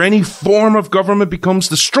whenever any form of government becomes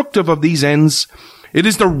destructive of these ends, it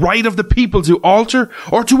is the right of the people to alter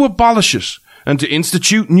or to abolish it, and to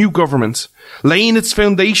institute new government, laying its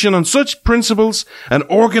foundation on such principles and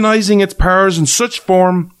organizing its powers in such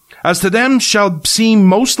form as to them shall seem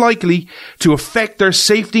most likely to affect their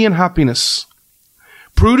safety and happiness.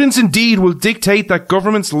 Prudence indeed will dictate that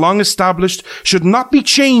governments long established should not be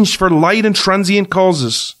changed for light and transient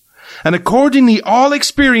causes. And accordingly all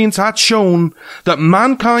experience hath shown that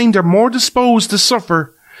mankind are more disposed to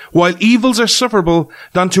suffer, while evils are sufferable,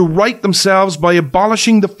 than to right themselves by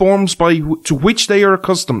abolishing the forms to which they are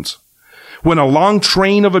accustomed. When a long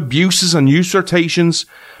train of abuses and usurpations,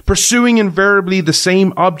 pursuing invariably the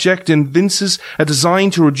same object, evinces a design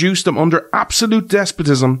to reduce them under absolute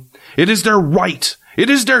despotism, it is their right, it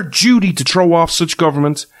is their duty to throw off such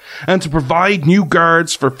government, and to provide new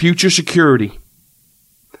guards for future security.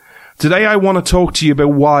 Today I want to talk to you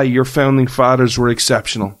about why your founding fathers were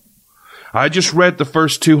exceptional. I just read the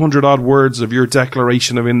first 200 odd words of your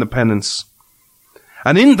Declaration of Independence.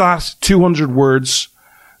 And in that 200 words,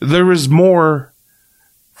 there is more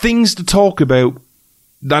things to talk about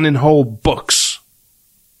than in whole books.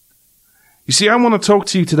 You see, I want to talk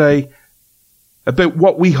to you today about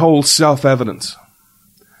what we hold self-evident.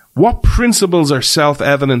 What principles are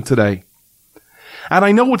self-evident today? And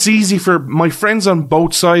I know it's easy for my friends on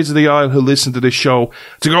both sides of the aisle who listen to this show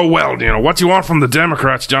to go, well, what do you want from the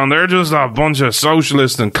Democrats, John? They're just a bunch of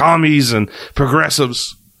socialists and commies and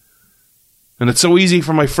progressives. And it's so easy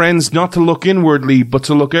for my friends not to look inwardly, but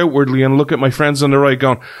to look outwardly and look at my friends on the right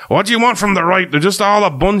going, what do you want from the right? They're just all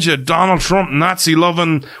a bunch of Donald Trump,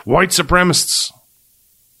 Nazi-loving white supremacists.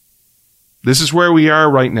 This is where we are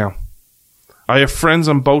right now. I have friends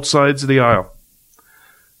on both sides of the aisle.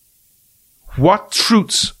 What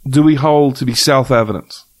truths do we hold to be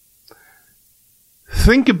self-evident?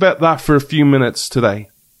 Think about that for a few minutes today.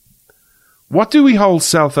 What do we hold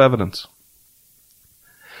self-evident?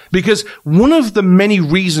 Because one of the many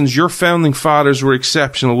reasons your founding fathers were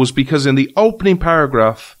exceptional was because in the opening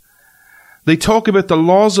paragraph, they talk about the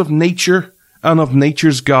laws of nature and of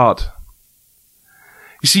nature's God.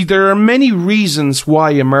 You see, there are many reasons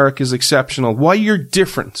why America is exceptional, why you're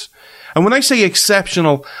different. And when I say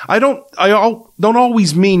exceptional, I don't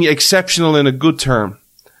always mean exceptional in a good term.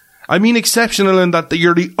 I mean exceptional in that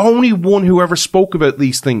you're the only one who ever spoke about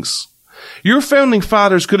these things. Your founding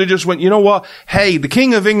fathers could have just went, you know what? Hey, the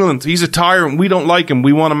King of England, he's a tyrant. We don't like him.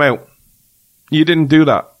 We want him out. You didn't do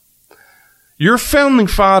that. Your founding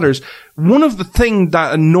fathers, one of the things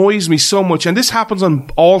that annoys me so much, and this happens on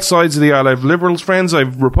all sides of the aisle. I have liberal friends, I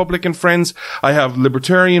have Republican friends, I have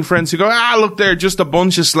libertarian friends who go, look, they're just a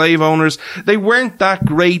bunch of slave owners. They weren't that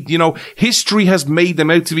great. History has made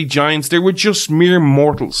them out to be giants. They were just mere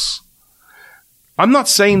mortals. I'm not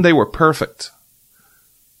saying they were perfect.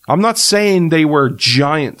 I'm not saying they were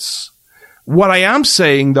giants. What I am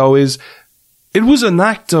saying, though, is it was an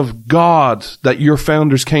act of God that your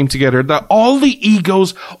founders came together, that all the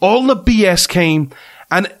egos, all the BS came,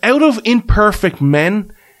 and out of imperfect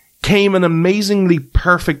men came an amazingly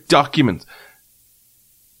perfect document.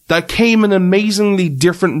 That came an amazingly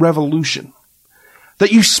different revolution.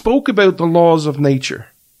 That you spoke about the laws of nature.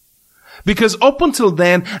 Because up until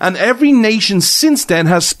then, and every nation since then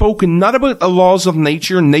has spoken not about the laws of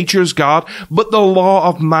nature, nature's God, but the law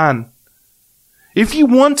of man. If you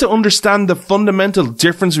want to understand the fundamental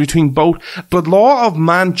difference between both, the law of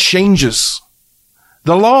man changes.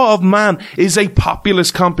 The law of man is a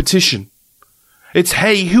populist competition. It's,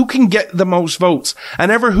 hey, who can get the most votes?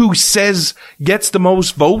 And ever who says gets the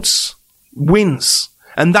most votes wins.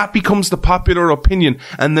 And that becomes the popular opinion,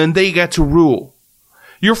 and then they get to rule.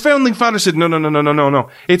 Your founding father said, no.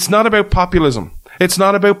 It's not about populism. It's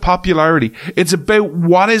not about popularity. It's about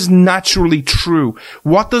what is naturally true.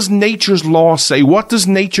 What does nature's law say? What does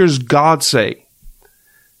nature's God say?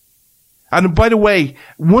 And by the way,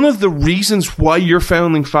 one of the reasons why your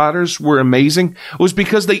founding fathers were amazing was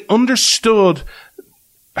because they understood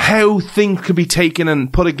how things could be taken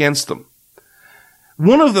and put against them.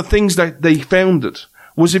 One of the things that they founded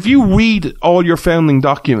was, if you read all your founding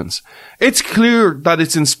documents, it's clear that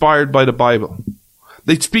it's inspired by the Bible.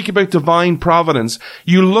 They speak about divine providence.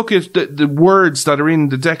 You look at the words that are in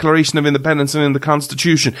the Declaration of Independence and in the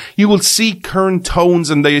Constitution, you will see current tones,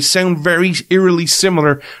 and they sound very eerily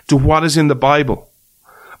similar to what is in the Bible.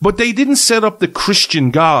 But they didn't set up the Christian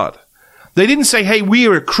God. They didn't say, hey, we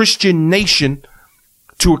are a Christian nation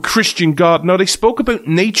to a Christian God. No, they spoke about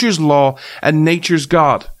nature's law and nature's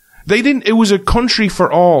God. It was a country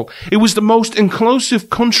for all. It was the most inclusive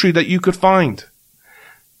country that you could find.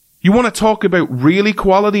 You want to talk about real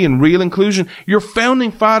equality and real inclusion? Your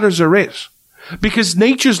founding fathers are it. Because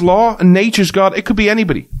nature's law and nature's God, it could be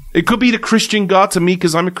anybody. It could be the Christian God to me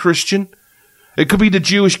because I'm a Christian. It could be the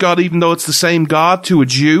Jewish God even though it's the same God to a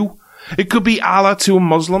Jew. It could be Allah to a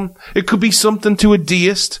Muslim. It could be something to a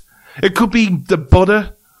deist. It could be the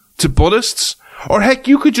Buddha to Buddhists. Or heck,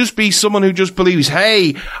 you could just be someone who just believes,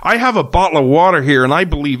 hey, I have a bottle of water here and I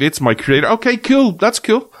believe it's my creator. Okay, cool. That's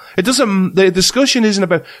cool. The discussion isn't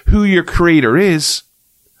about who your creator is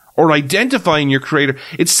or identifying your creator.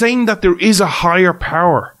 It's saying that there is a higher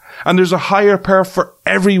power, and there's a higher power for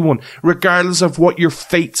everyone, regardless of what your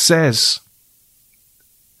faith says.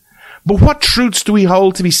 But what truths do we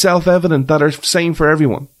hold to be self-evident that are same for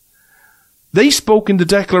everyone? They spoke in the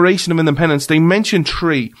Declaration of Independence. They mentioned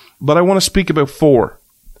 3, but I want to speak about 4.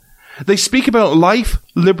 They speak about life,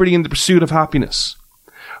 liberty, and the pursuit of happiness.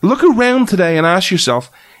 Look around today and ask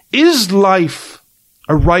yourself, is life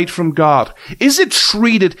a right from God? Is it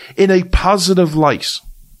treated in a positive light?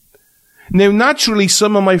 Now, naturally,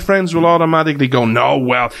 some of my friends will automatically go, no,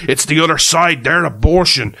 well, it's the other side. They're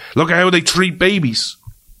abortion. Look at how they treat babies.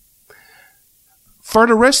 For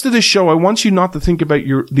the rest of this show, I want you not to think about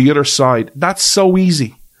the other side. That's so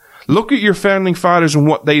easy. Look at your founding fathers and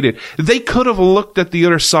what they did. They could have looked at the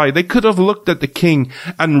other side. They could have looked at the king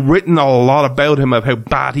and written a lot about him, of how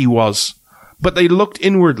bad he was. But they looked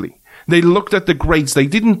inwardly. They looked at the greats.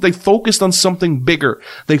 They focused on something bigger.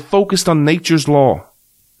 They focused on nature's law.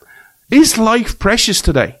 Is life precious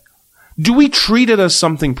today? Do we treat it as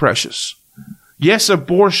something precious? Yes,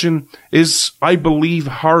 abortion is, I believe,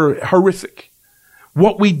 horrific.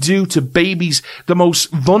 What we do to babies, the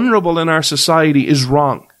most vulnerable in our society, is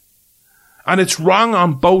wrong. And it's wrong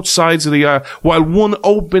on both sides of the aisle. While one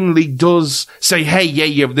openly does say, hey, yeah,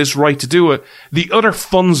 you have this right to do it, the other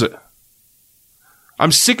funds it.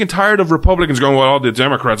 I'm sick and tired of Republicans going, well, the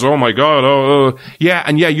Democrats, oh my God, yeah,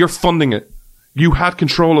 and yeah, you're funding it. You had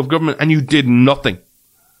control of government and you did nothing.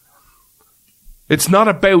 It's not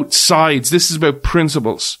about sides. This is about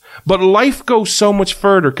principles. But life goes so much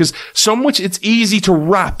further because it's easy to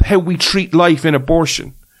wrap how we treat life in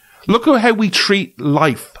abortion. Look at how we treat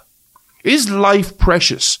life. Is life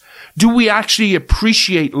precious? Do we actually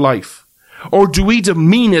appreciate life? Or do we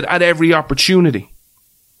demean it at every opportunity?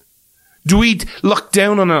 Do we look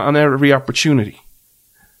down on every opportunity?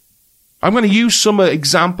 I'm going to use some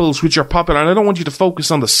examples which are popular, and I don't want you to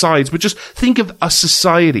focus on the sides, but just think of a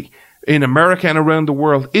society in America and around the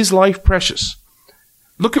world. Is life precious?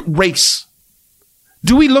 Look at race.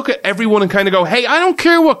 Do we look at everyone and kind of go, hey, I don't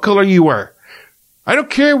care what color you are. I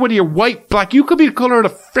don't care whether you're white, black. You could be the color of the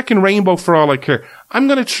frickin' rainbow for all I care. I'm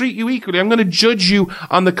going to treat you equally. I'm going to judge you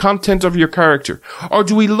on the content of your character. Or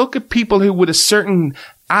do we look at people who with a certain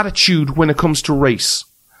attitude when it comes to race?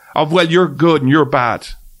 Of, well, you're good and you're bad.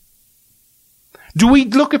 Do we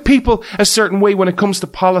look at people a certain way when it comes to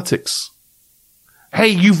politics? Hey,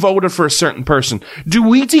 you voted for a certain person. Do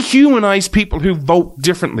we dehumanize people who vote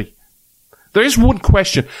differently? There is one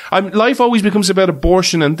question. Life always becomes about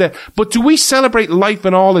abortion and death. But do we celebrate life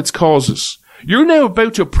and all its causes? You're now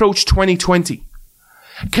about to approach 2020.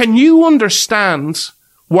 Can you understand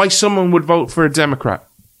why someone would vote for a Democrat?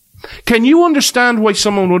 Can you understand why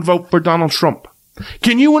someone would vote for Donald Trump?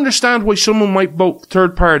 Can you understand why someone might vote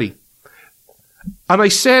third party? And I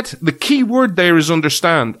said the key word there is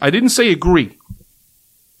understand. I didn't say agree.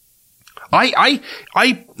 I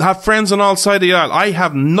have friends on all sides of the aisle. I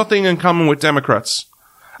have nothing in common with Democrats.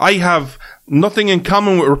 I have nothing in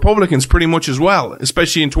common with Republicans pretty much as well,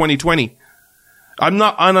 especially in 2020. I'm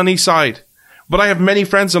not on any side. But I have many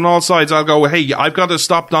friends on all sides. I'll go, hey, I've got to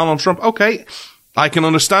stop Donald Trump. Okay, I can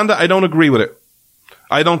understand it. I don't agree with it.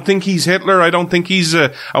 I don't think he's Hitler. I don't think he's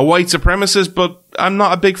a white supremacist, but I'm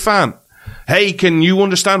not a big fan. Hey, can you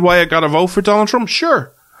understand why I got to vote for Donald Trump?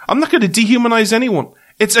 Sure. I'm not going to dehumanize anyone.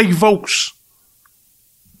 It's a vote.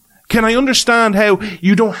 Can I understand how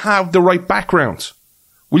you don't have the right background?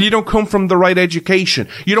 Well, you don't come from the right education.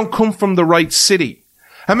 You don't come from the right city.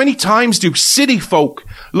 How many times do city folk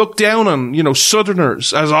look down on,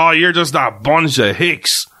 Southerners as, oh, you're just a bunch of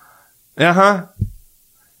hicks? Do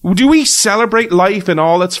we celebrate life in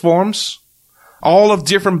all its forms? All of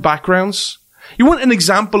different backgrounds? You want an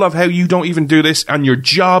example of how you don't even do this on your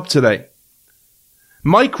job today?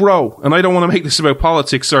 Mike Rowe, and I don't want to make this about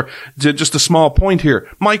politics or just a small point here.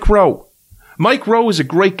 Mike Rowe. Mike Rowe is a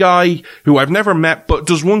great guy who I've never met, but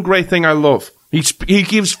does one great thing I love. He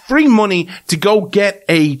gives free money to go get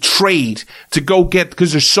a trade,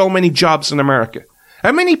 because there's so many jobs in America.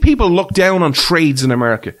 How many people look down on trades in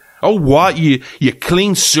America? Oh, what? You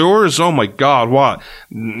clean sewers? Oh my God, what?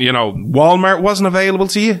 Walmart wasn't available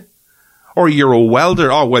to you? Or you're a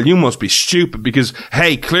welder? Oh, well, you must be stupid because,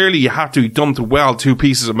 hey, clearly you have to be done to weld two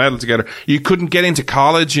pieces of metal together. You couldn't get into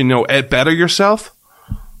college, better yourself?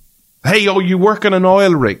 Hey, you work on an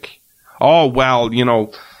oil rig. Oh, well,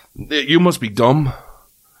 you must be dumb.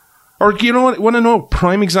 Or, you know what? Want to know a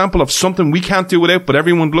prime example of something we can't do without, but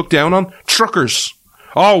everyone look down on? Truckers.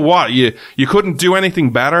 Oh, what? You couldn't do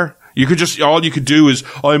anything better? All you could do is,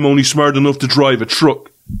 I'm only smart enough to drive a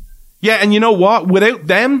truck. Yeah, and you know what? Without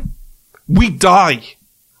them, we die.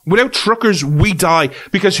 Without truckers, we die.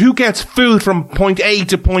 Because who gets food from point A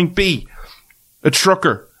to point B? A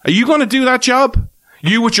trucker. Are you going to do that job?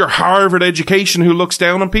 You with your Harvard education who looks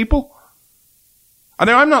down on people? And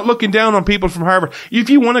now I'm not looking down on people from Harvard. If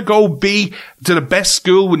you want to go be to the best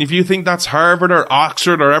school, and if you think that's Harvard or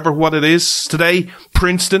Oxford or ever what it is today,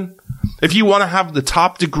 Princeton, if you want to have the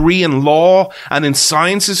top degree in law and in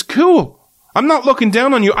sciences, cool. I'm not looking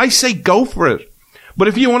down on you. I say go for it. But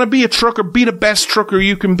if you want to be a trucker, be the best trucker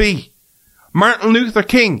you can be. Martin Luther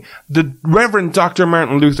King, the Reverend Dr.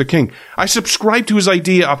 Martin Luther King, I subscribe to his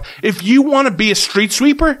idea of if you want to be a street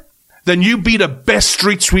sweeper, then you be the best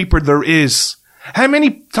street sweeper there is. How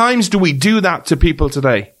many times do we do that to people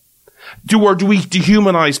today? Do we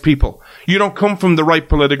dehumanize people? You don't come from the right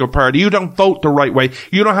political party. You don't vote the right way.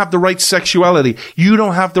 You don't have the right sexuality. You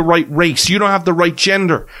don't have the right race. You don't have the right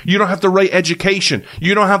gender. You don't have the right education.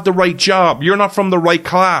 You don't have the right job. You're not from the right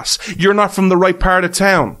class. You're not from the right part of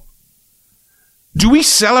town. Do we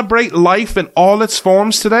celebrate life in all its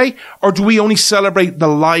forms today? Or do we only celebrate the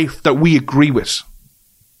life that we agree with?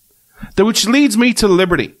 Which leads me to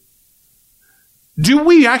liberty. Do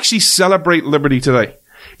we actually celebrate liberty today?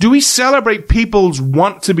 Do we celebrate people's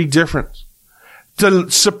want to be different?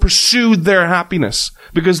 To pursue their happiness?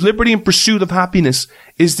 Because liberty and pursuit of happiness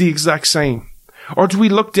is the exact same. Or do we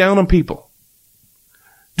look down on people?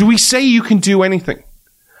 Do we say you can do anything?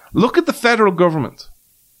 Look at the federal government.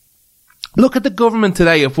 Look at the government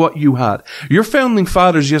today of what you had. Your founding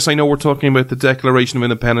fathers, yes, I know we're talking about the Declaration of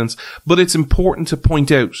Independence, but it's important to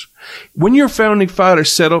point out. When your founding fathers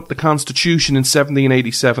set up the Constitution in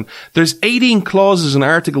 1787, there's 18 clauses in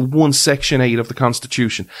Article 1, Section 8 of the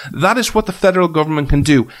Constitution. That is what the federal government can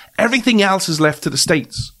do. Everything else is left to the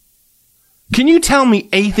states. Can you tell me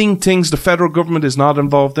 18 things the federal government is not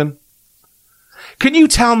involved in? Can you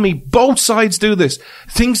tell me both sides do this?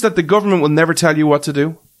 Things that the government will never tell you what to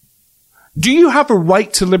do? Do you have a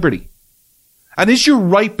right to liberty? And is your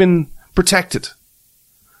right been protected?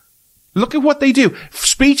 Look at what they do.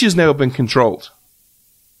 Speech has now been controlled.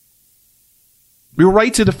 Your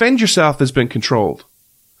right to defend yourself has been controlled.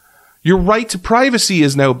 Your right to privacy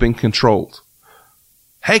has now been controlled.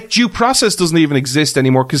 Heck, due process doesn't even exist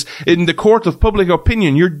anymore because in the court of public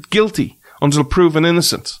opinion, you're guilty until proven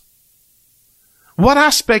innocent. What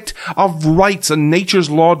aspect of rights and nature's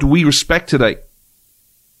law do we respect today?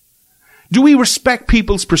 Do we respect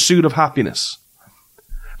people's pursuit of happiness?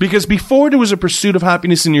 Because before there was a pursuit of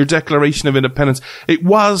happiness in your Declaration of Independence, it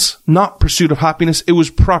was not pursuit of happiness, it was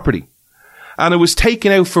property. And it was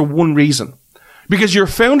taken out for one reason. Because your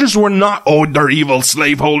founders were not, they're evil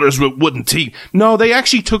slaveholders with wooden teeth. No, they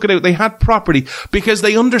actually took it out. They had property because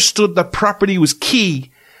they understood that property was key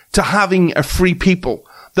to having a free people.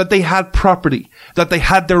 That they had property, that they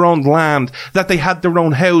had their own land, that they had their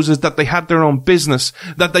own houses, that they had their own business,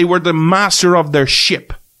 that they were the master of their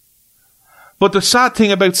ship. But the sad thing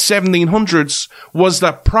about 1700s was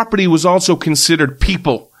that property was also considered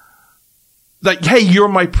people. That, hey, you're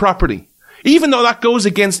my property. Even though that goes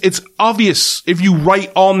against, it's obvious if you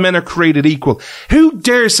write all men are created equal. Who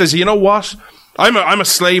dares says, you know what? I'm a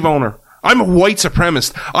slave owner. I'm a white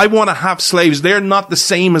supremacist. I want to have slaves. They're not the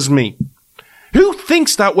same as me. Who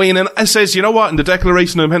thinks that way and then says, you know what, in the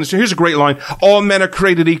Declaration of Independence, here's a great line, all men are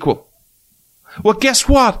created equal. Well, guess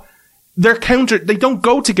what? They don't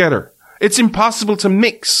go together. It's impossible to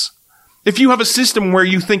mix. If you have a system where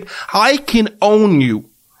you think, I can own you,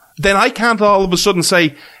 then I can't all of a sudden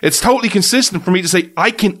say, it's totally consistent for me to say,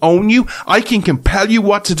 I can own you, I can compel you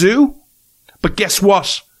what to do. But guess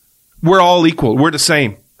what? We're all equal. We're the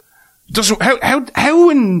same. How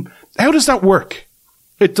does that work?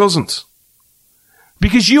 It doesn't.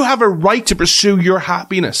 Because you have a right to pursue your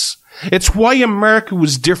happiness. It's why America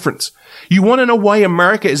was different. You want to know why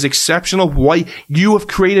America is exceptional? Why you have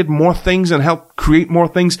created more things and helped create more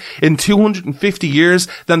things in 250 years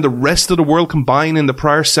than the rest of the world combined in the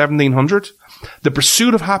prior 1700? The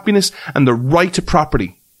pursuit of happiness and the right to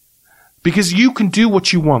property. Because you can do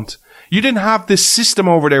what you want. You didn't have this system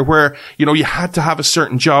over there where, you had to have a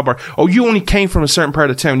certain job or, you only came from a certain part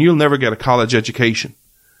of town. You'll never get a college education.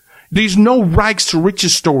 There's no rags to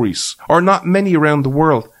riches stories, or not many around the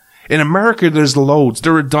world. In America, there's loads.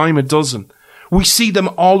 They're a dime a dozen. We see them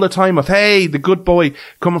all the time of, hey, the good boy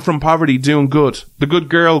coming from poverty doing good. The good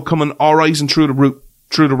girl coming all rising through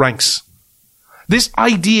the ranks. This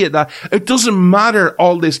idea that it doesn't matter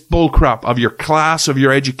all this bullcrap of your class, of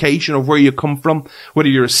your education, of where you come from, whether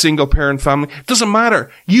you're a single parent family, it doesn't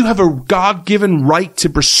matter. You have a God-given right to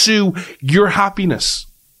pursue your happiness.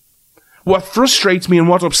 What frustrates me and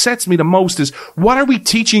what upsets me the most is, what are we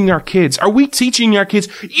teaching our kids? Are we teaching our kids,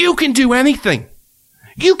 you can do anything?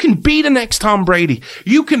 You can be the next Tom Brady.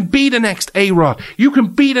 You can be the next A-Rod. You can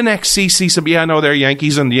be the next CC. So, yeah, I know they're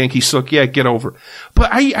Yankees and the Yankees suck. Yeah, get over it.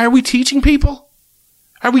 But are we teaching people?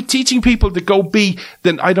 Are we teaching people to go be,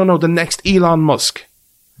 the next Elon Musk?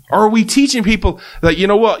 Or are we teaching people that, you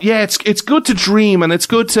know what, yeah, it's good to dream and it's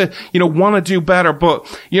good to, want to do better, but,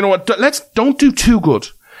 you know what, don't do too good.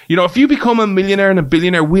 If you become a millionaire and a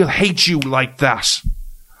billionaire, we'll hate you like that.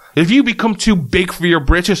 If you become too big for your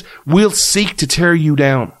britches, we'll seek to tear you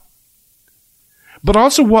down. But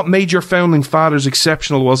also what made your founding fathers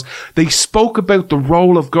exceptional was they spoke about the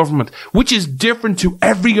role of government, which is different to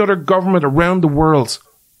every other government around the world.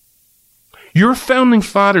 Your founding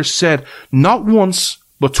fathers said not once,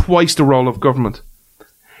 but twice the role of government.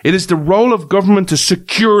 It is the role of government to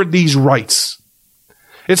secure these rights.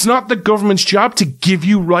 It's not the government's job to give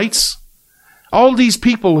you rights. All these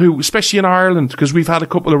people who, especially in Ireland, because we've had a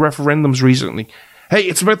couple of referendums recently, hey,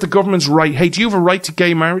 it's about the government's right. Hey, do you have a right to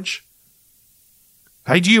gay marriage?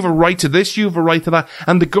 Hey, do you have a right to this? Do you have a right to that?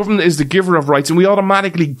 And the government is the giver of rights, and we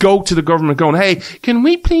automatically go to the government going, hey, can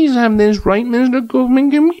we please have this right, Mr.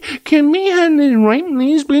 Government? Can we have this right,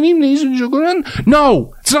 please, please, sugar?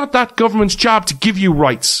 No, it's not that government's job to give you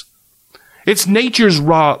rights. It's nature's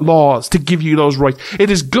laws to give you those rights. It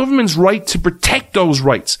is government's right to protect those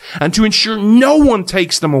rights and to ensure no one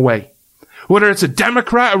takes them away. Whether it's a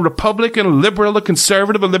Democrat, a Republican, a liberal, a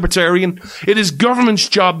conservative, a libertarian, it is government's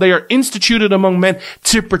job. They are instituted among men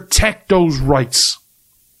to protect those rights.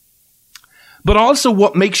 But also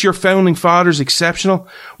what makes your founding fathers exceptional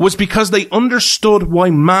was because they understood why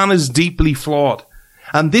man is deeply flawed.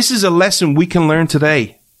 And this is a lesson we can learn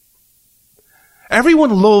today.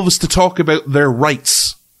 Everyone loves to talk about their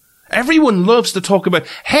rights. Everyone loves to talk about,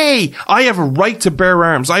 hey, I have a right to bear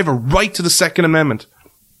arms. I have a right to the Second Amendment.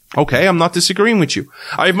 Okay, I'm not disagreeing with you.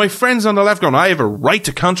 I have my friends on the left going, I have a right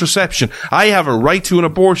to contraception. I have a right to an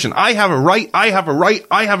abortion. I have a right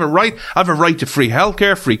to free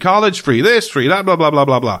healthcare, free college, free this, free that, blah, blah, blah,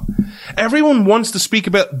 blah, blah. Everyone wants to speak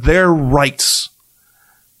about their rights.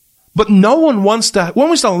 But no one wants to. When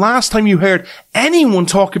was the last time you heard anyone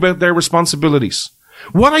talk about their responsibilities?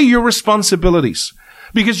 What are your responsibilities?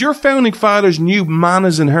 Because your founding fathers knew man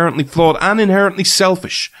is inherently flawed and inherently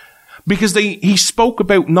selfish. Because he spoke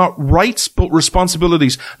about not rights, but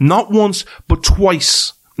responsibilities. Not once, but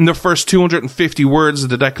twice in their first 250 words of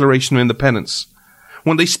the Declaration of Independence.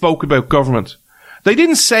 When they spoke about government. They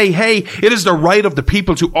didn't say, hey, it is the right of the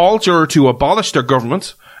people to alter or to abolish their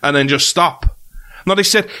government, and then just stop. No, they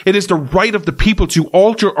said it is the right of the people to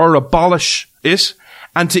alter or abolish it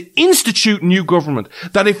and to institute new government.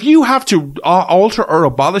 That if you have to alter or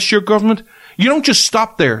abolish your government, you don't just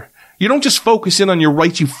stop there. You don't just focus in on your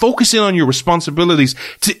rights. You focus in on your responsibilities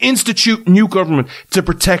to institute new government to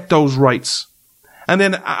protect those rights. And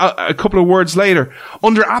then a couple of words later,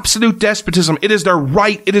 under absolute despotism, it is their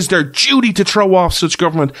right, it is their duty to throw off such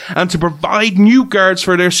government and to provide new guards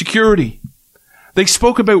for their security. They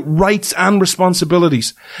spoke about rights and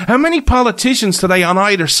responsibilities. How many politicians today on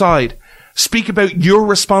either side speak about your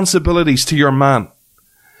responsibilities to your man?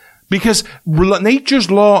 Because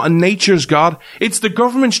nature's law and nature's God, it's the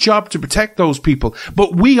government's job to protect those people.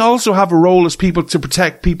 But we also have a role as people to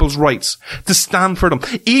protect people's rights, to stand for them,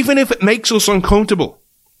 even if it makes us uncomfortable.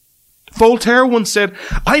 Voltaire once said,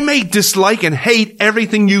 I may dislike and hate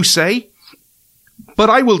everything you say, but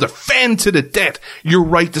I will defend to the death your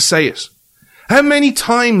right to say it. How many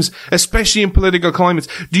times, especially in political climates,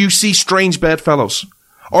 do you see strange bedfellows?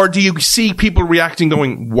 Or do you see people reacting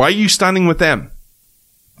going, why are you standing with them?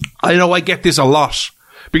 I know I get this a lot.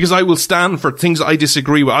 Because I will stand for things I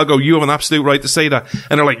disagree with. I'll go, you have an absolute right to say that.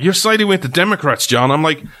 And they're like, you're siding with the Democrats, John. I'm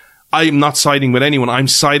like, I'm not siding with anyone. I'm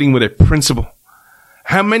siding with a principle.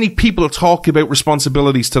 How many people talk about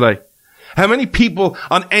responsibilities today? How many people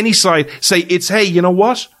on any side say it's, hey, you know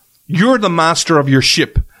what? You're the master of your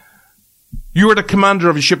ship. You're the commander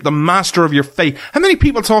of your ship, the master of your fate. How many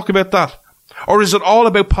people talk about that? Or is it all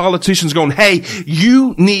about politicians going, hey,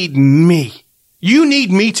 you need me. You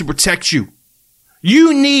need me to protect you.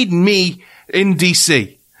 You need me in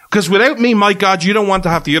DC. Because without me, my God, you don't want to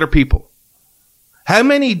have the other people. How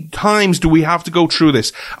many times do we have to go through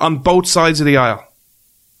this on both sides of the aisle?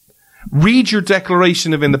 Read your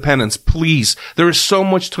Declaration of Independence, please. There is so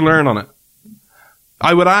much to learn on it.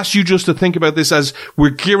 I would ask you just to think about this as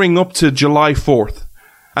we're gearing up to July 4th.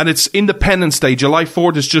 And it's Independence Day. July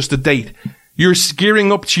 4th is just a date. You're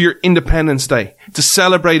gearing up to your Independence Day, to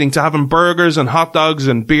celebrating, to having burgers and hot dogs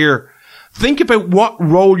and beer. Think about what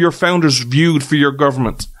role your founders viewed for your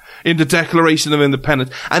government in the Declaration of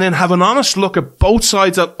Independence, and then have an honest look at both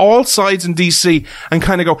sides, at all sides in DC, and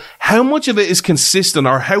kind of go, how much of it is consistent,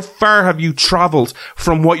 or how far have you travelled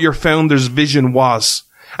from what your founders' vision was?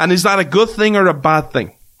 And is that a good thing or a bad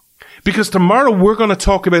thing? Because tomorrow we're going to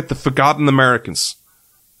talk about the forgotten Americans.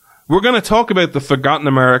 We're going to talk about the forgotten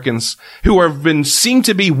Americans who seem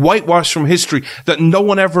to be whitewashed from history that no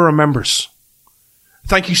one ever remembers.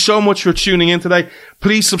 Thank you so much for tuning in today.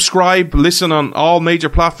 Please subscribe, listen on all major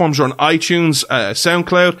platforms. Or on iTunes,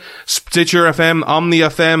 SoundCloud, Stitcher FM, Omni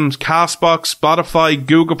FM, Castbox, Spotify,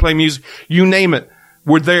 Google Play Music, you name it.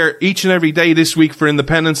 We're there each and every day this week for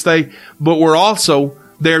Independence Day, but we're also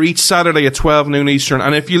there each Saturday at 12 noon Eastern.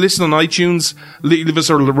 And if you listen on iTunes, leave us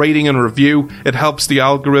a rating and a review. It helps the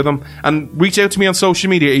algorithm. And reach out to me on social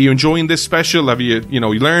media. Are you enjoying this special? Have you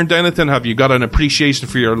learned anything? Have you got an appreciation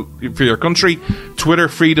for your country? Twitter,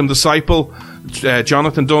 Freedom Disciple,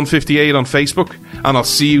 Jonathan Dunn 58 on Facebook. And I'll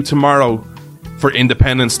see you tomorrow for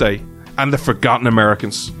Independence Day and the forgotten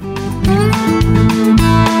Americans.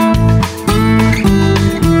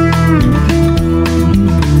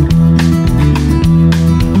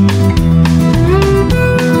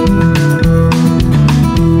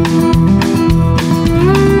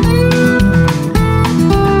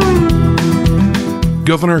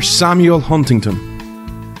 Governor Samuel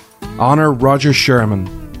Huntington, Honor Roger Sherman,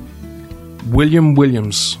 William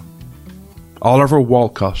Williams, Oliver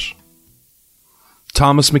Wolcott,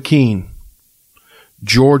 Thomas McKean,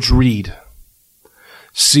 George Reed,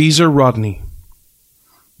 Caesar Rodney,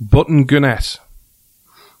 Button Gwinnett,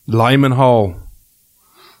 Lyman Hall,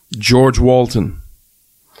 George Walton,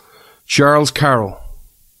 Charles Carroll,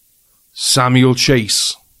 Samuel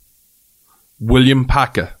Chase, William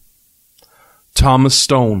Packer, Thomas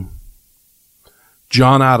Stone,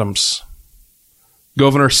 John Adams,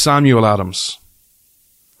 Governor Samuel Adams,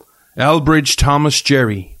 Elbridge Thomas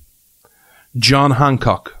Gerry, John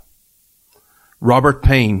Hancock, Robert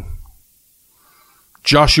Payne,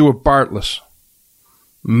 Joshua Bartlett,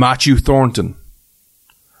 Matthew Thornton,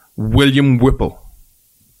 William Whipple,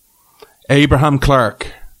 Abraham Clark,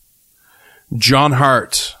 John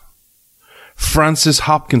Hart, Francis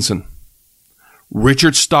Hopkinson,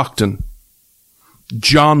 Richard Stockton,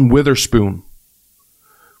 John Witherspoon,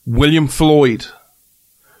 William Floyd,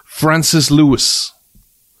 Francis Lewis,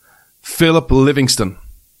 Philip Livingston,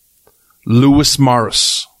 Lewis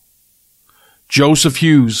Morris, Joseph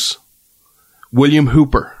Hughes, William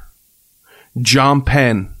Hooper, John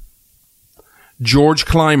Penn, George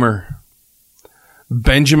Clymer,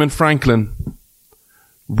 Benjamin Franklin,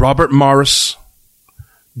 Robert Morris,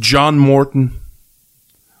 John Morton,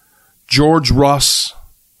 George Ross,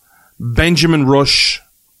 Benjamin Rush,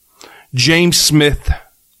 James Smith,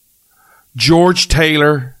 George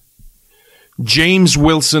Taylor, James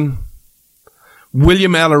Wilson,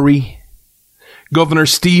 William Ellery, Governor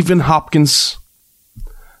Stephen Hopkins,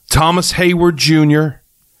 Thomas Hayward Jr.,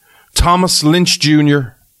 Thomas Lynch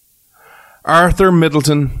Jr., Arthur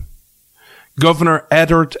Middleton, Governor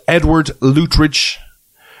Edward Lutridge,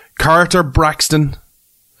 Carter Braxton,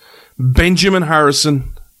 Benjamin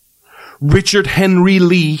Harrison, Richard Henry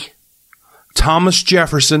Lee, Thomas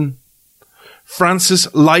Jefferson,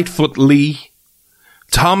 Francis Lightfoot Lee,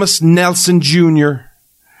 Thomas Nelson Jr.,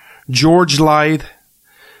 George Lyde,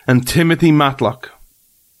 and Timothy Matlock.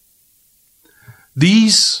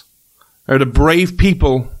 These are the brave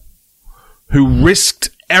people who risked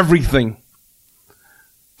everything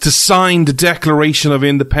to sign the Declaration of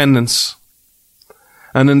Independence.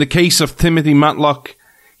 And in the case of Timothy Matlock,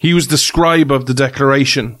 he was the scribe of the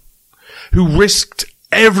Declaration, who risked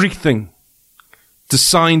everything to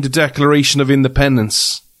sign the Declaration of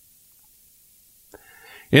Independence.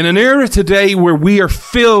 In an era today where we are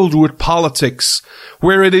filled with politics,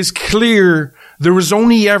 where it is clear there is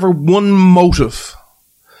only ever one motive,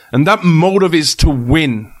 and that motive is to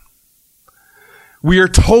win. We are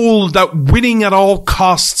told that winning at all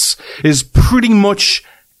costs is pretty much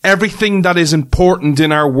everything that is important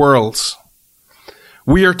in our world.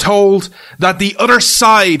 We are told that the other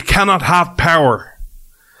side cannot have power.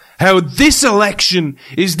 How this election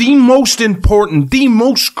is the most important, the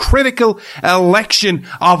most critical election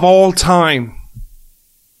of all time.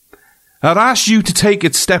 I'd ask you to take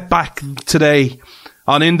a step back today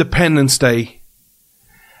on Independence Day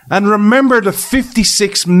and remember the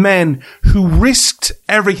 56 men who risked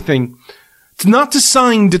everything not to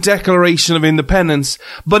sign the Declaration of Independence,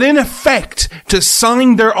 but in effect to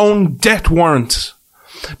sign their own death warrant.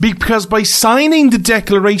 Because by signing the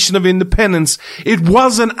Declaration of Independence, it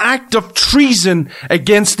was an act of treason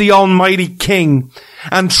against the Almighty King,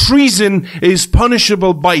 and treason is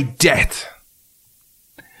punishable by death.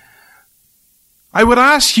 I would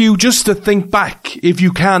ask you just to think back, if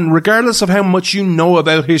you can, regardless of how much you know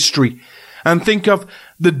about history, and think of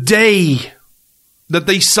the day that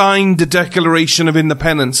they signed the Declaration of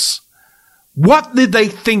Independence. What did they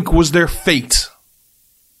think was their fate?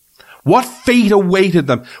 What fate awaited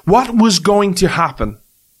them? What was going to happen?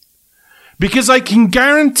 Because I can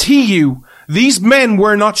guarantee you, these men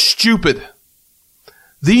were not stupid.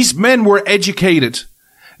 These men were educated.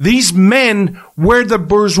 These men were the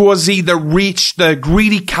bourgeoisie, the rich, the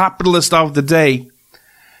greedy capitalist of the day.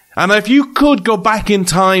 And if you could go back in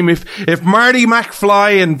time, if Marty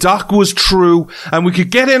McFly and Doc was true, and we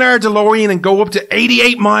could get in our DeLorean and go up to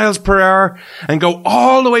 88 miles per hour and go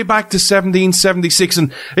all the way back to 1776,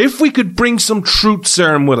 and if we could bring some truth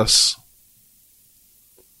serum with us,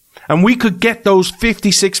 and we could get those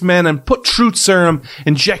 56 men and put truth serum,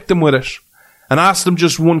 inject them with it, and ask them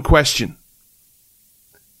just one question.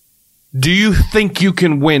 Do you think you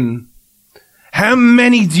can win? How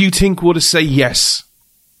many do you think would say yes?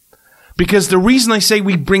 Because the reason I say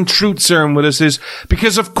we bring truth serum with us is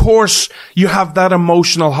because, of course, you have that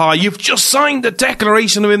emotional high. You've just signed the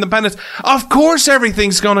Declaration of Independence. Of course,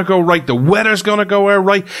 everything's going to go right. The weather's going to go our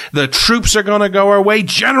right. The troops are going to go our way.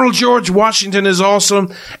 General George Washington is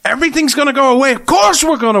awesome. Everything's going to go away. Of course,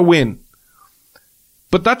 we're going to win.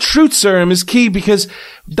 But that truth serum is key because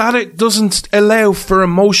that it doesn't allow for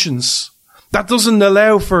emotions. That doesn't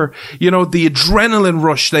allow for, the adrenaline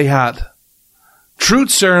rush they had.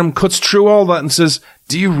 Truth serum cuts through all that and says,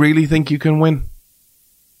 do you really think you can win?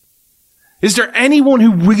 Is there anyone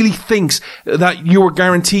who really thinks that you are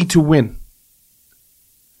guaranteed to win?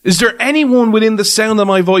 Is there anyone within the sound of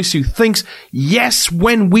my voice who thinks, yes,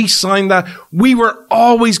 when we signed that, we were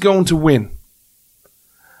always going to win?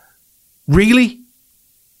 Really?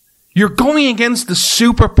 You're going against the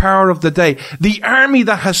superpower of the day. The army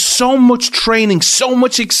that has so much training, so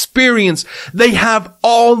much experience. They have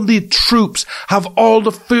all the troops, have all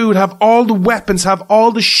the food, have all the weapons, have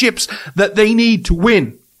all the ships that they need to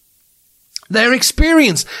win. They're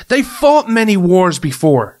experienced. They fought many wars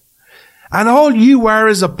before. And all you are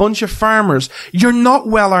is a bunch of farmers. You're not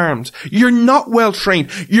well armed. You're not well trained.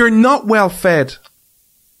 You're not well fed.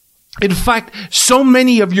 In fact, so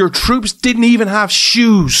many of your troops didn't even have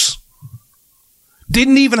shoes.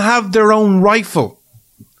 Didn't even have their own rifle.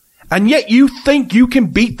 And yet you think you can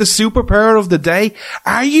beat the superpower of the day?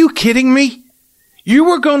 Are you kidding me? You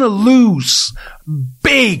were going to lose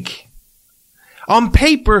big. On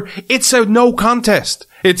paper, it's a no contest.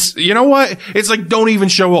 It's, you know what? It's like, don't even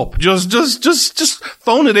show up. Just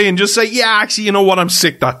phone it in. Just say, yeah, actually, you know what? I'm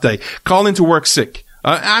sick that day. Call into work sick.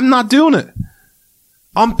 I'm not doing it.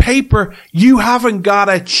 On paper, you haven't got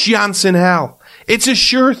a chance in hell. It's a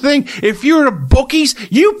sure thing. If you're a bookies,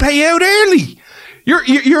 you pay out early.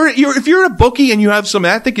 If you're a bookie and you have some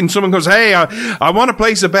ethic and someone goes, hey, I want to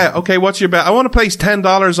place a bet. Okay, what's your bet? I want to place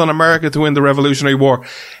 $10 on America to win the Revolutionary War.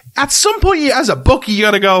 At some point, as a bookie, you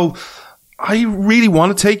got to go, I really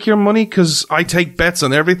want to take your money because I take bets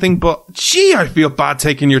on everything, but gee, I feel bad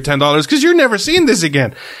taking your $10 because you're never seeing this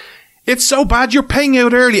again. It's so bad. You're paying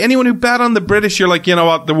out early. Anyone who bet on the British, you're like, you know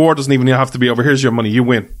what? The war doesn't even have to be over. Here's your money. You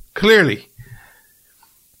win. Clearly.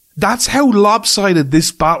 That's how lopsided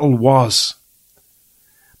this battle was.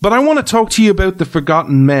 But I want to talk to you about the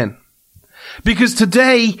forgotten men. Because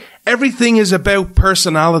today, everything is about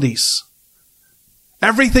personalities.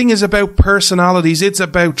 Everything is about personalities. It's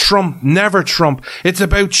about Trump, never Trump. It's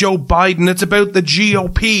about Joe Biden. It's about the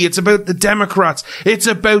GOP. It's about the Democrats. It's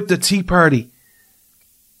about the Tea Party.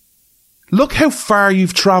 Look how far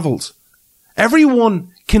you've travelled.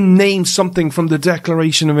 Everyone can name something from the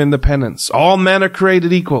Declaration of Independence. All men are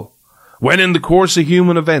created equal. When in the course of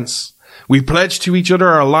human events, we pledge to each other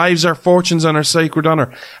our lives, our fortunes, and our sacred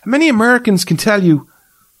honour. Many Americans can tell you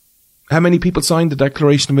how many people signed the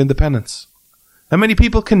Declaration of Independence. How many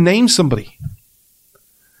people can name somebody?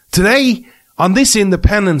 Today, on this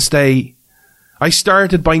Independence Day, I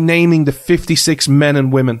started by naming the 56 men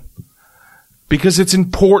and women. Because it's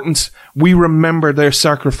important we remember their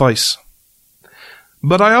sacrifice.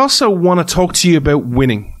 But I also want to talk to you about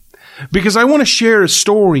winning. Because I want to share a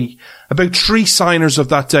story about 3 signers of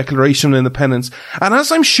that Declaration of Independence. And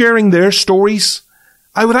as I'm sharing their stories,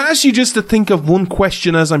 I would ask you just to think of one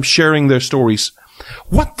question as I'm sharing their stories.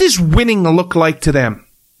 What does winning look like to them?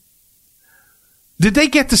 Did they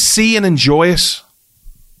get to see and enjoy it?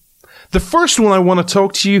 The first one I want to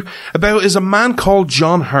talk to you about is a man called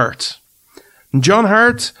John Hart. And John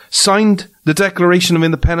Hart signed the Declaration of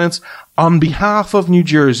Independence on behalf of New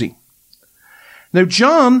Jersey. Now,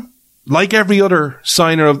 John, like every other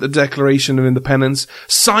signer of the Declaration of Independence,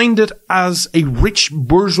 signed it as a rich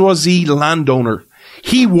bourgeoisie landowner.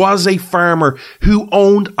 He was a farmer who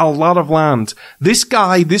owned a lot of land. This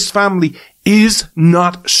guy, this family, is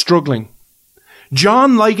not struggling.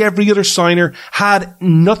 John, like every other signer, had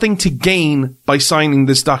nothing to gain by signing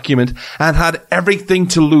this document and had everything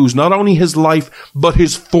to lose, not only his life, but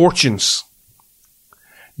his fortunes.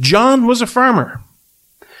 John was a farmer.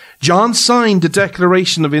 John signed the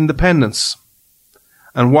Declaration of Independence.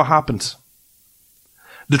 And what happened?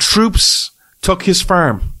 The troops took his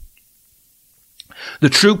farm. The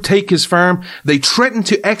troops take his farm. They threaten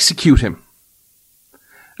to execute him.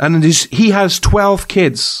 And he has 12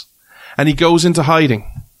 kids. And he goes into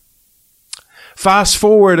hiding. Fast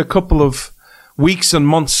forward a couple of weeks and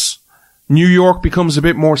months. New York becomes a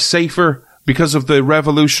bit more safer because of the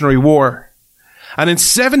Revolutionary War. And in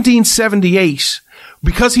 1778,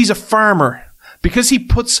 because he's a farmer, because he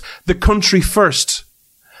puts the country first,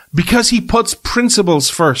 because he puts principles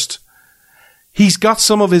first, he's got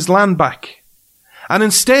some of his land back. And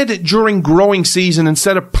instead, during growing season,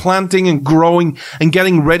 instead of planting and growing and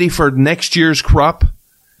getting ready for next year's crop,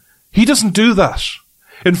 he doesn't do that.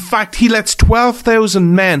 In fact, he lets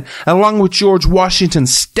 12,000 men, along with George Washington,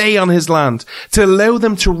 stay on his land to allow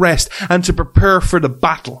them to rest and to prepare for the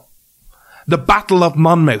battle. The Battle of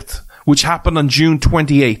Monmouth, which happened on June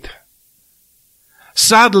 28th.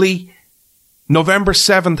 Sadly, November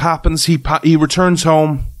 7th happens. He returns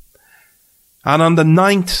home. And on the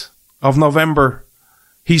 9th of November,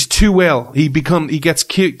 he's too ill. He gets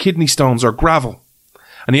kidney stones or gravel.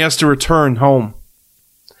 And he has to return home.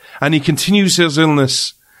 And he continues his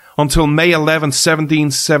illness until May 11,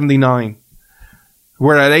 1779,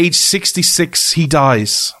 where at age 66 he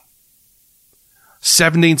dies.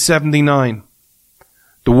 1779.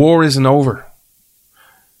 The war isn't over.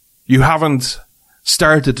 You haven't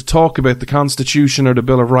started to talk about the Constitution or the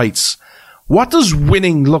Bill of Rights. What does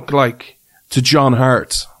winning look like to John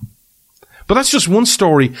Hart? But that's just one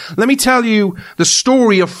story. Let me tell you the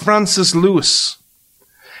story of Francis Lewis.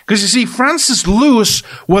 Because you see, Francis Lewis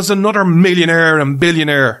was another millionaire and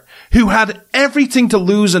billionaire who had everything to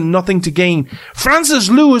lose and nothing to gain. Francis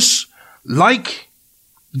Lewis, like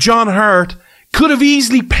John Hart, could have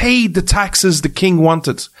easily paid the taxes the king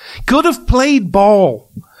wanted. Could have played ball.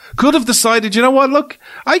 Could have decided, you know what, look,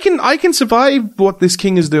 I can survive what this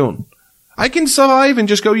king is doing. I can survive and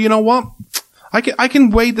just go, you know what, I can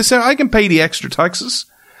wait this out. I can pay the extra taxes.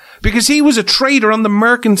 Because he was a trader on the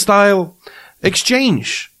mercantile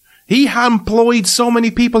exchange. He had employed so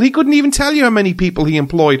many people. He couldn't even tell you how many people he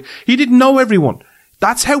employed. He didn't know everyone.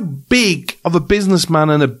 That's how big of a businessman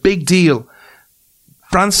and a big deal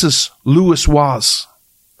Francis Lewis was.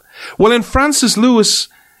 Well, in Francis Lewis,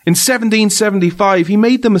 in 1775, he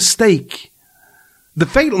made the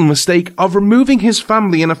fatal mistake of removing his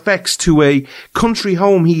family and effects to a country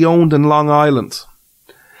home he owned in Long Island.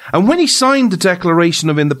 And when he signed the Declaration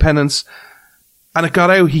of Independence, and it got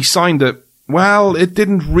out, he signed it, well, it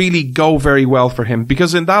didn't really go very well for him,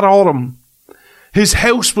 because in that autumn, his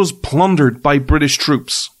house was plundered by British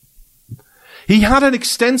troops. He had an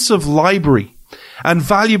extensive library and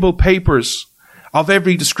valuable papers of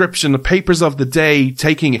every description, the papers of the day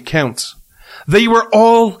taking account. They were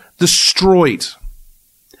all destroyed.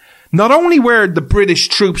 Not only were the British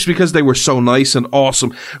troops, because they were so nice and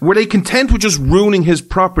awesome, were they content with just ruining his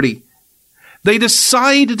property, they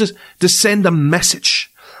decided to send a message.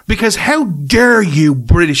 Because how dare you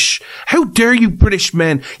British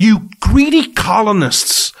men, you greedy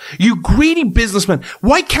colonists, you greedy businessmen,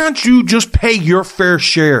 why can't you just pay your fair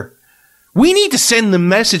share? We need to send the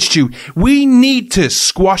message to you. We need to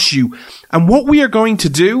squash you. And what we are going to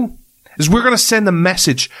do is we're going to send a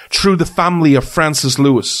message through the family of Francis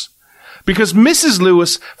Lewis. Because Mrs.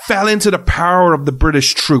 Lewis fell into the power of the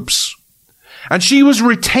British troops. And she was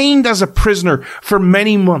retained as a prisoner for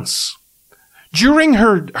many months. During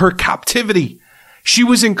her captivity, she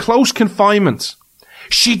was in close confinement.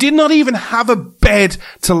 She did not even have a bed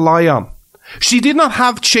to lie on. She did not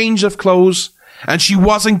have change of clothes, and she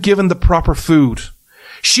wasn't given the proper food.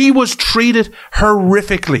 She was treated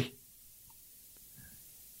horrifically.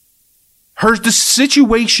 The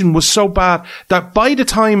situation was so bad that by the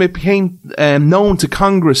time it became known to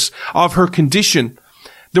Congress of her condition,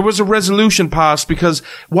 there was a resolution passed, because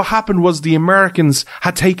what happened was the Americans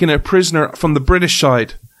had taken a prisoner from the British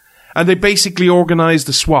side, and they basically organized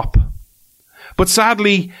a swap. But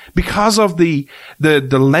sadly, because of the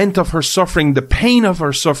length of her suffering, the pain of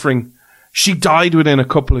her suffering, she died within a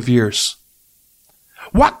couple of years.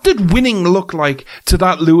 What did winning look like to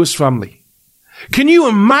that Lewis family? Can you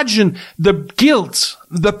imagine the guilt,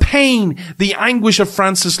 the pain, the anguish of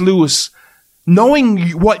Francis Lewis,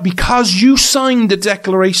 knowing what, because you signed the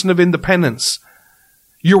Declaration of Independence,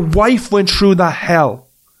 your wife went through that hell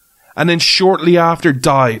and then shortly after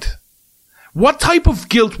died? What type of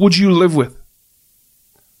guilt would you live with?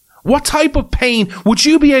 What type of pain would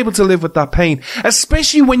you be able to live with that pain?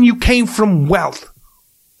 Especially when you came from wealth.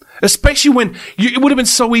 Especially when it would have been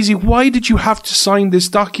so easy. Why did you have to sign this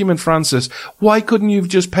document, Francis? Why couldn't you have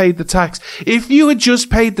just paid the tax? If you had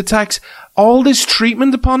just paid the tax, all this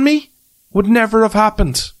treatment upon me would never have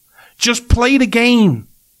happened. Just play the game.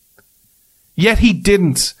 Yet he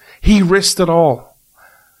didn't. He risked it all.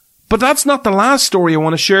 But that's not the last story I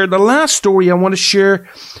want to share. The last story I want to share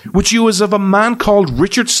with you is of a man called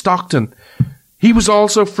Richard Stockton. He was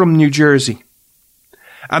also from New Jersey.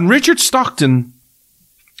 And Richard Stockton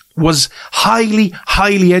was highly,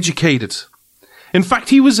 highly educated. In fact,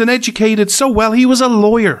 he was educated so well, he was a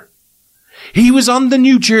lawyer. He was on the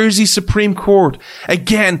New Jersey Supreme Court.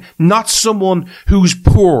 Again, not someone who's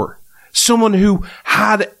poor. Someone who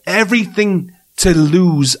had everything to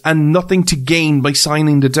lose and nothing to gain by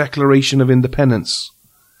signing the Declaration of Independence.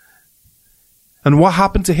 And what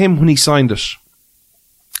happened to him when he signed it?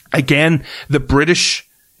 Again, the British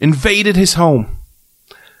invaded his home.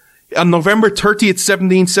 On November 30th,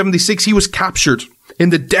 1776, he was captured in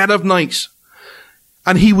the dead of night.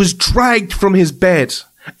 And he was dragged from his bed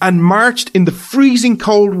and marched in the freezing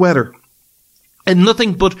cold weather in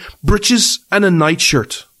nothing but breeches and a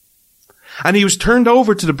nightshirt. And he was turned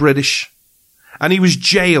over to the British and he was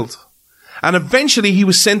jailed. And eventually he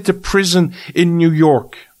was sent to prison in New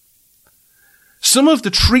York. Some of the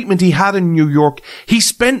treatment he had in New York, he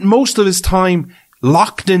spent most of his time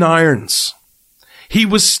locked in irons. He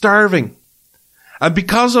was starving. And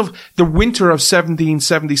because of the winter of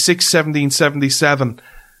 1776, 1777,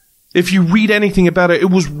 if you read anything about it, it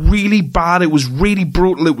was really bad, it was really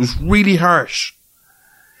brutal, it was really harsh.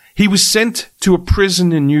 He was sent to a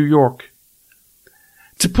prison in New York.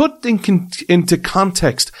 To put into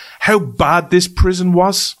context how bad this prison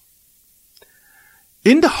was,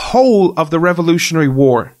 in the whole of the Revolutionary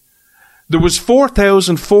War, there was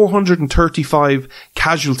 4,435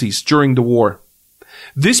 casualties during the war.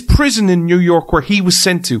 This prison in New York where he was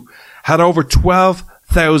sent to had over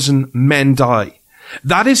 12,000 men die.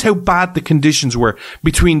 That is how bad the conditions were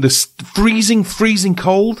between the freezing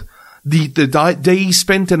cold, the days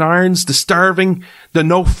spent in irons, the starving, the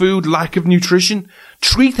no food, lack of nutrition.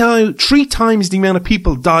 Three times the amount of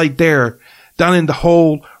people died there than in the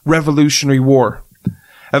whole Revolutionary War.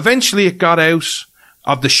 Eventually it got out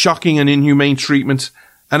of the shocking and inhumane treatment,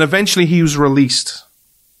 and eventually he was released.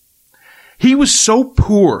 He was so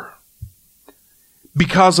poor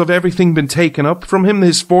because of everything been taken up from him,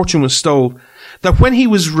 his fortune was stolen, that when he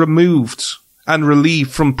was removed and relieved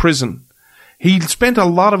from prison, he spent a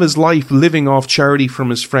lot of his life living off charity from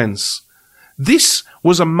his friends. This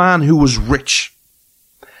was a man who was rich.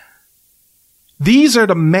 These are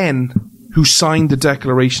the men who signed the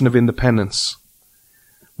Declaration of Independence.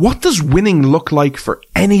 What does winning look like for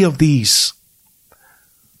any of these?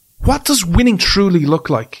 What does winning truly look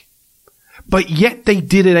like? But yet they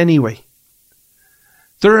did it anyway.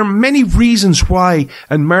 There are many reasons why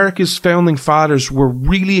America's founding fathers were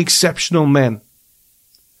really exceptional men.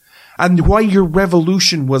 And why your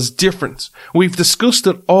revolution was different. We've discussed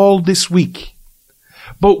it all this week.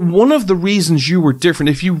 But one of the reasons you were different,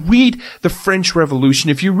 if you read the French Revolution,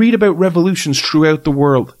 if you read about revolutions throughout the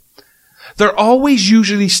world, they're always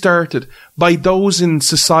usually started by those in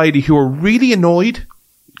society who are really annoyed,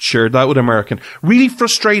 shared that with America. Really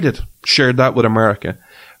frustrated, shared that with America.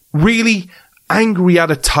 Really angry at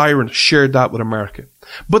a tyrant, shared that with America.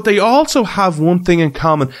 But they also have one thing in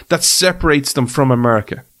common that separates them from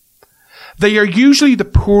America. They are usually the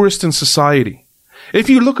poorest in society. If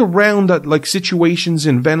you look around at like situations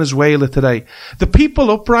in Venezuela today, the people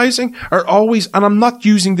uprising are always, and I'm not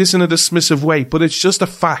using this in a dismissive way, but it's just a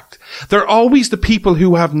fact. They're always the people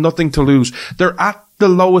who have nothing to lose. They're at the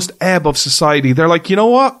lowest ebb of society. They're like, you know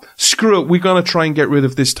what? Screw it. We're going to try and get rid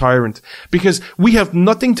of this tyrant because we have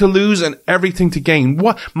nothing to lose and everything to gain.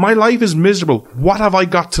 What? My life is miserable. What have I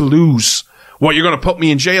got to lose? What, you're going to put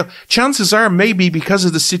me in jail? Chances are maybe because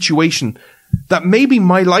of the situation that maybe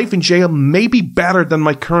my life in jail may be better than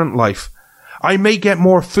my current life. I may get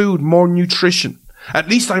more food, more nutrition. At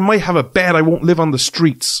least I might have a bed. I won't live on the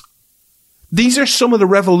streets. These are some of the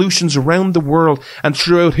revolutions around the world and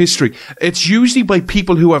throughout history. It's usually by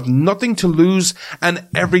people who have nothing to lose and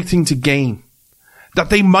everything to gain, that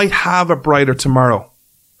they might have a brighter tomorrow.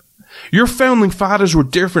 Your founding fathers were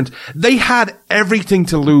different. They had everything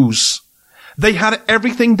to lose. They had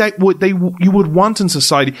everything that you would want in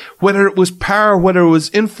society, whether it was power, whether it was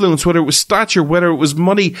influence, whether it was stature, whether it was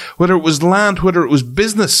money, whether it was land, whether it was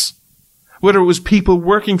business, whether it was people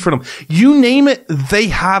working for them. You name it, they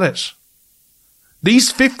had it.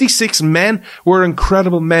 These 56 men were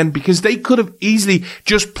incredible men because they could have easily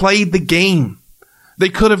just played the game. They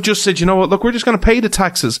could have just said, you know what, look, we're just going to pay the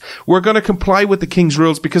taxes. We're going to comply with the king's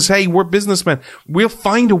rules because, hey, we're businessmen. We'll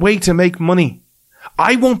find a way to make money.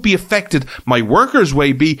 I won't be affected. My workers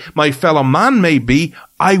may be. My fellow man may be.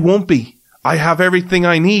 I won't be. I have everything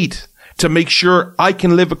I need to make sure I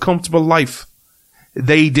can live a comfortable life.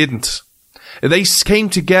 They didn't. They came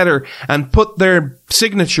together and put their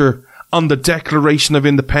signature on the Declaration of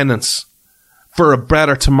Independence for a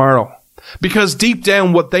better tomorrow. Because deep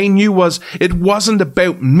down what they knew was it wasn't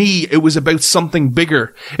about me, it was about something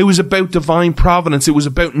bigger. It was about divine providence. It was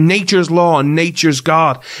about nature's law and nature's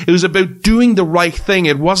God. It was about doing the right thing.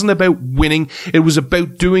 It wasn't about winning. It was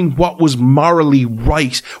about doing what was morally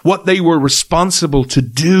right, what they were responsible to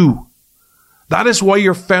do. That is why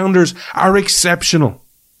your founders are exceptional.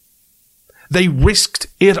 They risked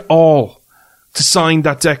it all to sign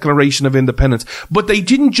that Declaration of Independence. But they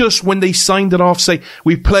didn't just, when they signed it off, say,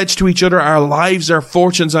 we pledge to each other our lives, our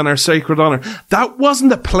fortunes, and our sacred honor. That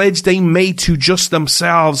wasn't a pledge they made to just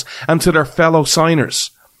themselves and to their fellow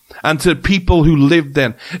signers and to people who lived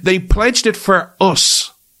then. They pledged it for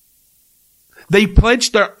us. They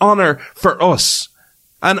pledged their honor for us.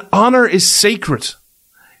 And honor is sacred.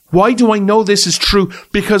 Why do I know this is true?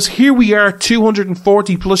 Because here we are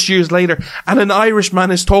 240 plus years later and an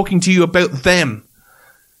Irishman is talking to you about them.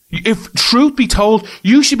 If truth be told,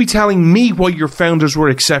 you should be telling me why your founders were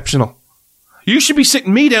exceptional. You should be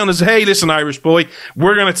sitting me down and say, hey, listen, Irish boy,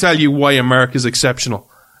 we're going to tell you why America's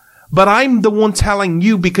exceptional. But I'm the one telling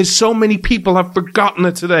you because so many people have forgotten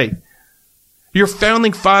it today. Your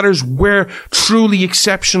founding fathers were truly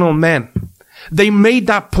exceptional men. They made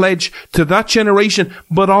that pledge to that generation,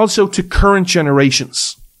 but also to current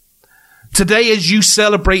generations. Today, as you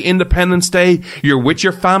celebrate Independence Day, you're with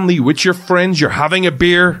your family, with your friends, you're having a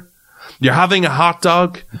beer, you're having a hot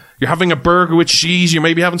dog, you're having a burger with cheese, you're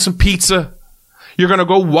maybe having some pizza, you're going to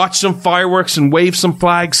go watch some fireworks and wave some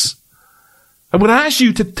flags. I would ask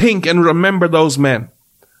you to think and remember those men,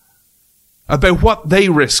 about what they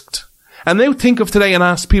risked. And now think of today and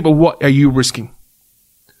ask people, what are you risking?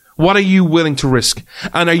 What are you willing to risk?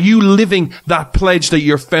 And are you living that pledge that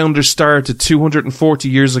your founders started 240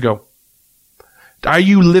 years ago? Are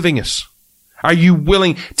you living it? Are you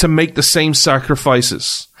willing to make the same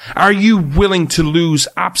sacrifices? Are you willing to lose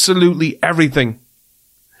absolutely everything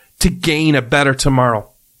to gain a better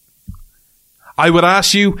tomorrow? I would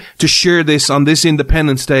ask you to share this on this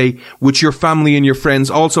Independence Day with your family and your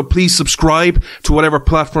friends. Also, please subscribe to whatever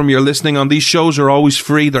platform you're listening on. These shows are always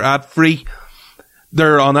free. They're ad-free.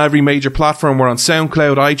 They're on every major platform. We're on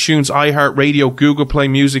SoundCloud, iTunes, iHeartRadio, Google Play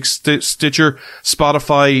Music, Stitcher,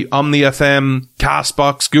 Spotify, Omni FM,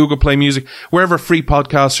 Castbox, Google Play Music, wherever free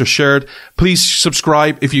podcasts are shared. Please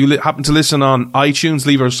subscribe. If you happen to listen on iTunes,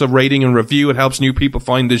 leave us a rating and review. It helps new people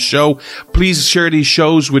find this show. Please share these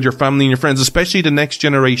shows with your family and your friends, especially the next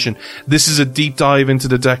generation. This is a deep dive into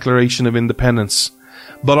the Declaration of Independence.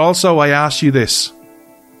 But also, I ask you this.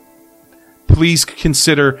 Please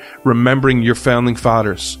consider remembering your founding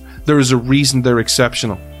fathers. There is a reason they're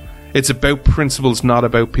exceptional. It's about principles, not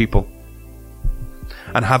about people.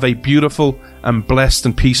 And have a beautiful and blessed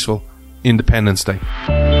and peaceful Independence Day.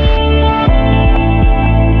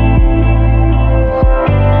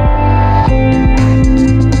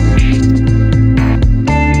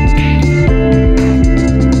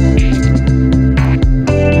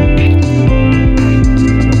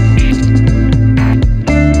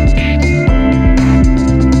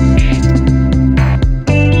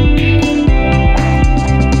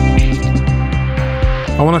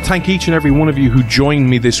 I want to thank each and every one of you who joined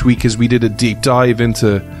me this week as we did a deep dive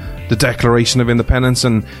into the Declaration of Independence.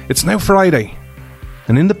 And it's now Friday,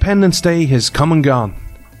 and Independence Day has come and gone.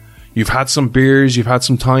 You've had some beers, you've had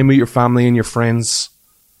some time with your family and your friends.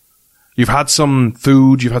 You've had some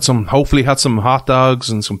food, hopefully had some hot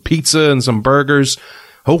dogs and some pizza and some burgers.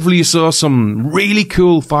 Hopefully you saw some really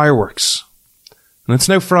cool fireworks. And it's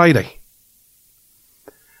now Friday.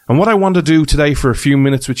 And what I want to do today for a few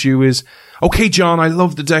minutes with you is, okay, John, I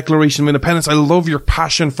love the Declaration of Independence. I love your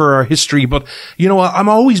passion for our history. But, you know, I've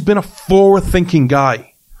always been a forward-thinking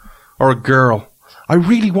guy or a girl. I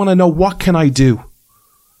really want to know, what can I do?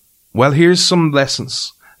 Well, here's some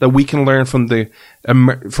lessons that we can learn from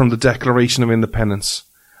the Declaration of Independence.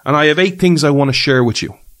 And I have 8 things I want to share with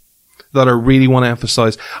you that I really want to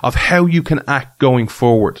emphasize of how you can act going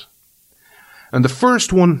forward. And the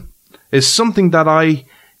first one is something that I,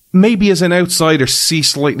 maybe as an outsider, see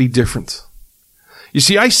slightly different. You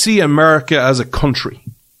see, I see America as a country.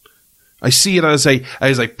 I see it as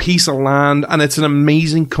a piece of land, and it's an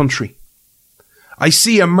amazing country. I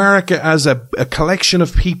see America as a collection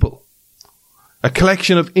of people, a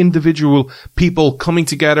collection of individual people coming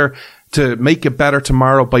together to make a better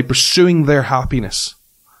tomorrow by pursuing their happiness.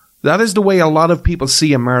 That is the way a lot of people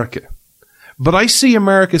see America. But I see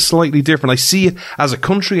America slightly different. I see it as a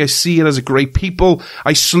country. I see it as a great people.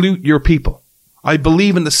 I salute your people. I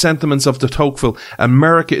believe in the sentiments of de Tocqueville.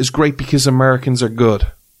 America is great because Americans are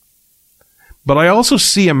good. But I also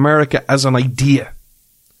see America as an idea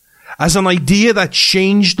that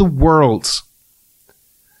changed the world.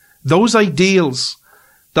 Those ideals,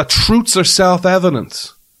 that truths are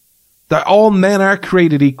self-evident, that all men are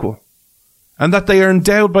created equal, and that they are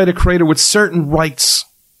endowed by the Creator with certain rights.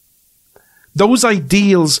 Those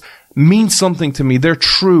ideals mean something to me. They're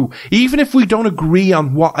true. Even if we don't agree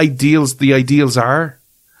on what the ideals are.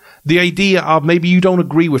 The idea of maybe you don't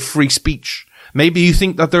agree with free speech. Maybe you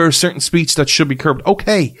think that there are certain speech that should be curbed.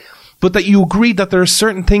 Okay. But that you agree that there are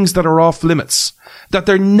certain things that are off limits. That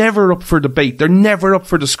they're never up for debate. They're never up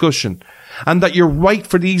for discussion. And that your right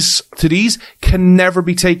for these can never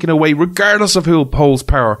be taken away, regardless of who holds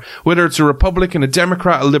power. Whether it's a Republican, a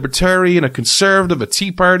Democrat, a Libertarian, a Conservative, a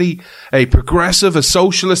Tea Party, a Progressive, a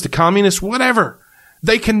Socialist, a Communist, whatever.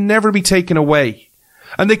 They can never be taken away.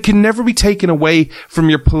 And they can never be taken away from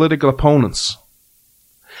your political opponents.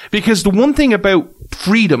 Because the one thing about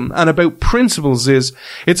freedom and about principles is,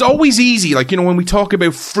 it's always easy, when we talk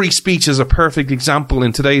about free speech as a perfect example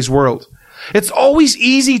in today's world. It's always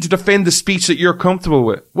easy to defend the speech that you're comfortable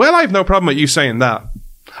with. Well, I have no problem with you saying that.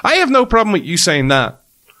 I have no problem with you saying that.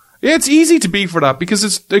 It's easy to be for that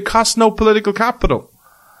because it costs no political capital.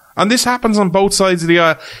 And this happens on both sides of the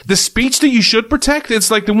aisle. The speech that you should protect, it's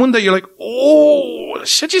like the one that you're like, oh,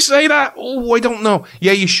 should you say that? Oh, I don't know.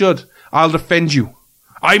 Yeah, you should. I'll defend you.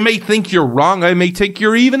 I may think you're wrong. I may think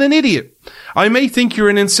you're even an idiot. I may think you're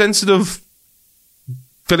an insensitive,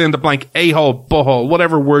 fill in the blank, a-hole, butthole,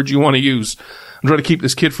 whatever word you want to use. I'm trying to keep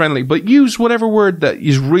this kid friendly, but use whatever word that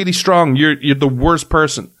is really strong. You're the worst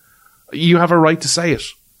person. You have a right to say it.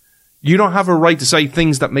 You don't have a right to say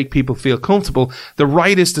things that make people feel comfortable. The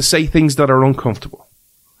right is to say things that are uncomfortable.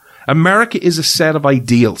 America is a set of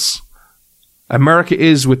ideals. America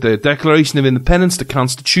is, with the Declaration of Independence, the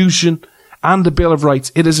Constitution, and the Bill of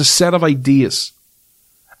Rights, it is a set of ideas.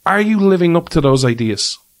 Are you living up to those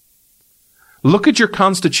ideas? Look at your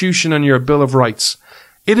Constitution and your Bill of Rights.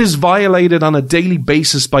 It is violated on a daily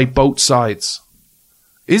basis by both sides.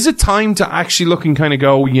 Is it time to actually look and kind of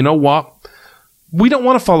go, you know what? We don't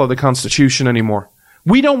want to follow the Constitution anymore.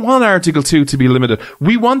 We don't want Article 2 to be limited.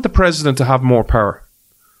 We want the President to have more power.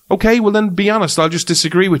 Okay, well then be honest, I'll just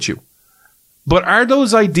disagree with you. But are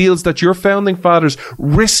those ideals that your founding fathers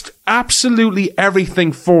risked absolutely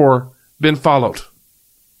everything for been followed?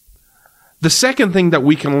 The second thing that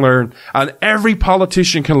we can learn, and every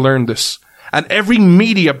politician can learn this, and every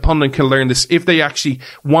media pundit can learn this if they actually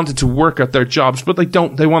wanted to work at their jobs, but they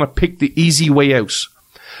don't. They want to pick the easy way out.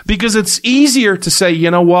 Because it's easier to say,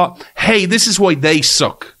 you know what? Hey, this is why they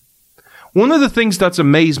suck. One of the things that's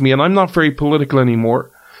amazed me, and I'm not very political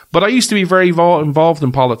anymore, but I used to be very involved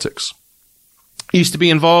in politics. I used to be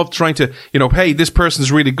involved trying to, hey, this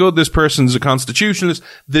person's really good, this person's a constitutionalist,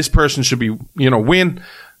 this person should be, win.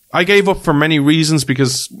 I gave up for many reasons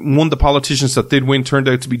because, one, the politicians that did win turned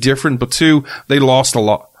out to be different, but two, they lost a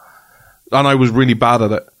lot. And I was really bad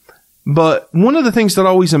at it. But one of the things that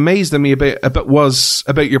always amazed me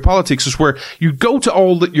about your politics is where you go to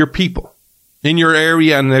all your people in your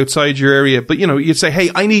area and outside your area, but, you'd say, hey,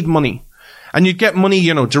 I need money. And you'd get money,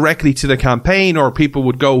 directly to the campaign, or people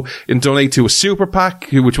would go and donate to a super PAC,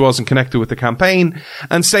 which wasn't connected with the campaign,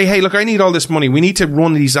 and say, hey, look, I need all this money. We need to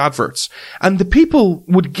run these adverts. And the people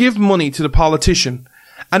would give money to the politician.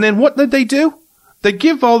 And then what did they do? They'd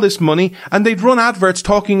give all this money and they'd run adverts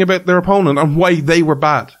talking about their opponent and why they were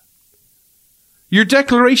bad. Your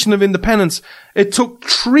Declaration of Independence, it took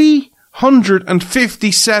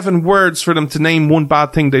 357 words for them to name one bad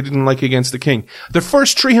thing they didn't like against the king. The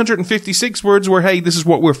first 356 words were, hey, this is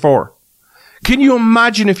what we're for. Can you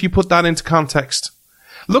imagine if you put that into context?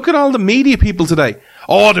 Look at all the media people today.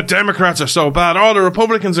 Oh, the Democrats are so bad. Oh, the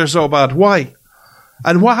Republicans are so bad. Why?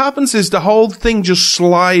 And what happens is the whole thing just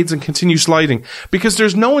slides and continues sliding because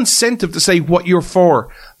there's no incentive to say what you're for,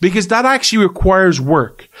 because that actually requires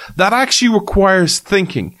work. That actually requires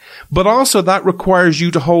thinking. But also that requires you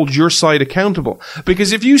to hold your side accountable.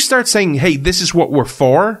 Because if you start saying, hey, this is what we're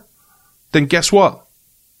for, then guess what?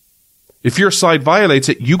 If your side violates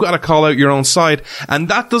it, you got to call out your own side. And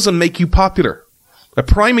that doesn't make you popular. A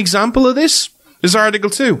prime example of this is Article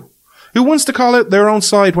 2. Who wants to call out their own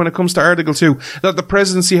side when it comes to Article 2, that the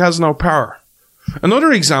presidency has no power?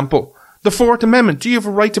 Another example, the Fourth Amendment. Do you have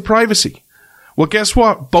a right to privacy? Well, guess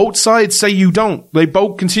what? Both sides say you don't. They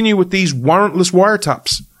both continue with these warrantless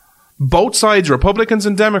wiretaps. Both sides, Republicans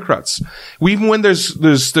and Democrats. Even when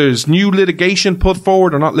there's new litigation put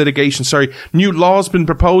forward, or not litigation, sorry, new laws been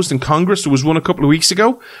proposed in Congress. There was one a couple of weeks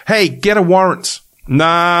ago. Hey, get a warrant.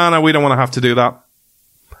 Nah, we don't want to have to do that.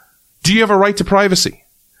 Do you have a right to privacy?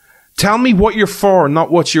 Tell me what you're for,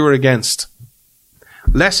 not what you're against.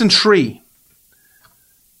 Lesson 3.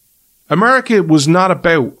 America was not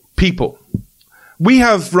about people. We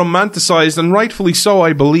have romanticized, and rightfully so,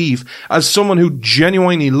 I believe, as someone who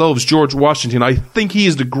genuinely loves George Washington. I think he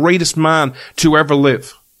is the greatest man to ever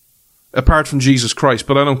live, apart from Jesus Christ.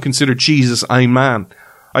 But I don't consider Jesus a man.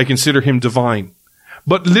 I consider him divine.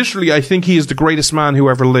 But literally, I think he is the greatest man who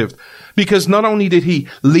ever lived. Because not only did he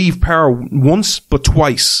leave power once, but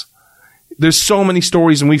twice. There's so many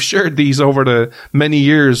stories, and we've shared these over the many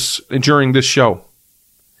years during this show.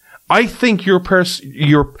 I think your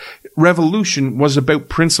revolution was about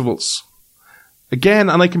principles. Again,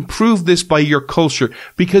 and I can prove this by your culture,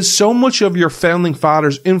 because so much of your founding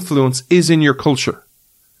fathers' influence is in your culture.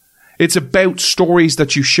 It's about stories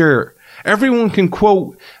that you share. Everyone can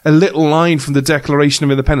quote a little line from the Declaration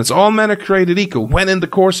of Independence. All men are created equal when in the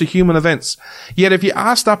course of human events. Yet if you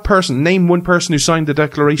ask that person, name one person who signed the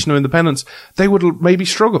Declaration of Independence, they would maybe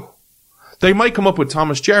struggle. They might come up with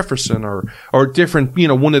Thomas Jefferson or different,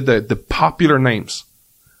 one of the popular names.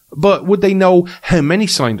 But would they know how many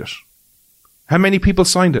signed it? How many people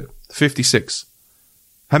signed it? 56.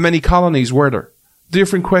 How many colonies were there?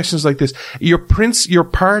 Different questions like this. Your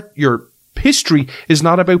history is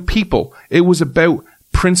not about people. It was about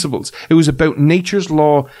principles. It was about nature's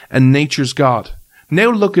law and nature's God. Now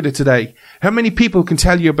look at it today. How many people can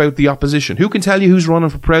tell you about the opposition? Who can tell you who's running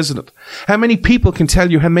for president? How many people can tell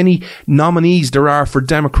you how many nominees there are for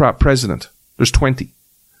Democrat president? There's 20.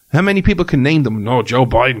 How many people can name them? No, Joe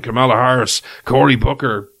Biden, Kamala Harris, Cory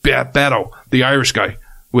Booker, Beto, the Irish guy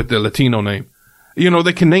with the Latino name.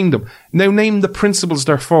 They can name them. Now name the principles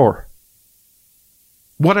they're for.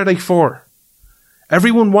 What are they for?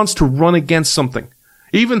 Everyone wants to run against something.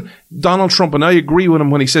 Even Donald Trump, and I agree with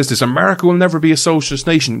him when he says this, America will never be a socialist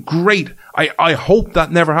nation. Great. I hope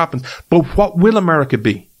that never happens. But what will America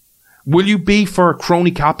be? Will you be for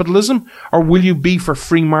crony capitalism, or will you be for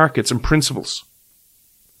free markets and principles?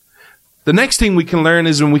 The next thing we can learn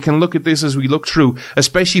is, when we can look at this as we look through,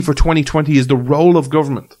 especially for 2020, is the role of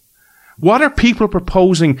government. What are people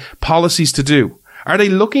proposing policies to do? Are they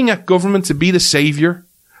looking at government to be the savior?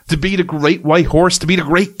 To be the great white horse, to be the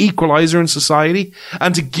great equalizer in society,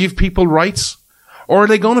 and to give people rights? Or are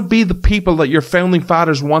they going to be the people that your founding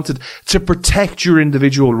fathers wanted to protect your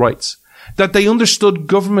individual rights? That they understood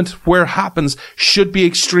government, where it happens, should be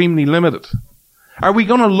extremely limited? Are we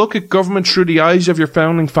going to look at government through the eyes of your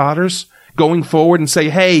founding fathers going forward and say,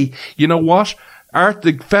 hey, you know what?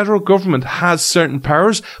 The federal government has certain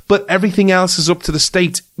powers, but everything else is up to the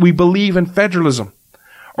states. We believe in federalism.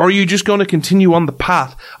 Or are you just going to continue on the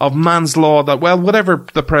path of man's law that, well, whatever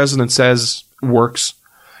the president says works,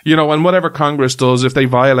 and whatever Congress does, if they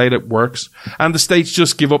violate it, works, and the states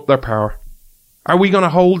just give up their power? Are we going to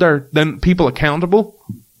hold then people accountable,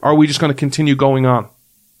 or are we just going to continue going on?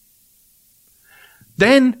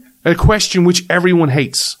 Then, a question which everyone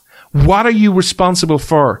hates. What are you responsible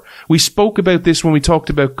for? We spoke about this when we talked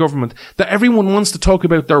about government, that everyone wants to talk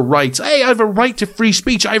about their rights. Hey, I have a right to free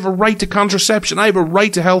speech. I have a right to contraception. I have a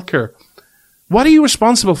right to healthcare. What are you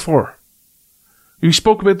responsible for? We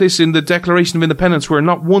spoke about this in the Declaration of Independence, where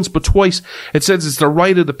not once but twice it says it's the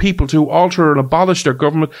right of the people to alter and abolish their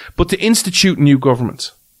government, but to institute new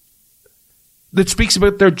government. That speaks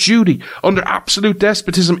about their duty. Under absolute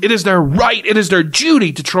despotism, it is their right, it is their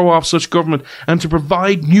duty to throw off such government and to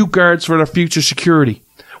provide new guards for their future security.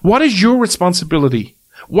 What is your responsibility?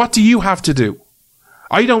 What do you have to do?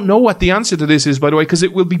 I don't know what the answer to this is, by the way, because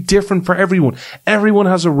it will be different for everyone. Everyone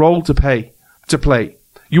has a role to play.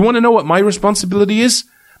 You want to know what my responsibility is?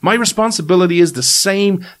 My responsibility is the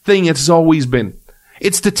same thing it has always been.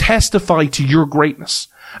 It's to testify to your greatness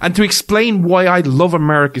and to explain why I love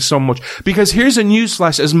America so much. Because here's a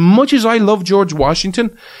newsflash. As much as I love George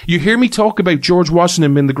Washington, you hear me talk about George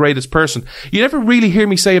Washington being the greatest person. You never really hear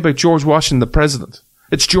me say about George Washington, the president.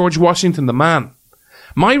 It's George Washington, the man.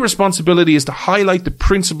 My responsibility is to highlight the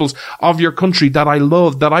principles of your country that I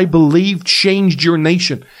love, that I believe changed your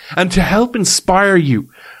nation, and to help inspire you.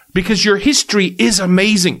 Because your history is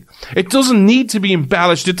amazing. It doesn't need to be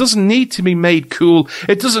embellished. It doesn't need to be made cool.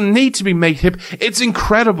 It doesn't need to be made hip. It's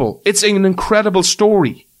incredible. It's an incredible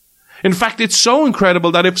story. In fact, it's so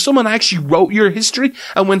incredible that if someone actually wrote your history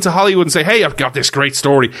and went to Hollywood and say, hey, I've got this great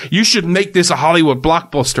story, you should make this a Hollywood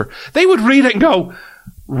blockbuster, they would read it and go,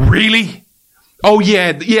 really? Oh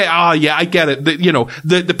yeah, I get it.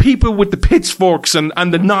 The people with the pitchforks and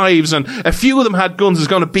the knives and a few of them had guns is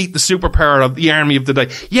going to beat the superpower of the army of the day.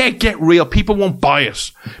 Yeah, get real. People won't buy it.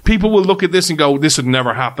 People will look at this and go, this would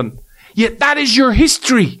never happen. Yet that is your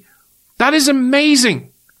history. That is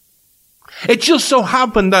amazing. It just so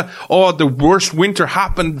happened that, the worst winter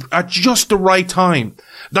happened at just the right time.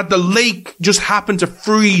 That the lake just happened to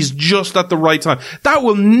freeze just at the right time. That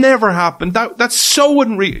will never happen. That's so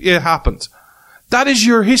when it happened. That is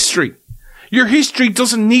your history. Your history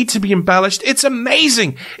doesn't need to be embellished. It's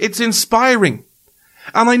amazing. It's inspiring.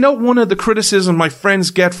 And I know one of the criticism my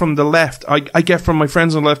friends get from the left, I get from my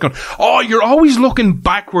friends on the left going, you're always looking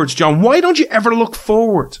backwards, John. Why don't you ever look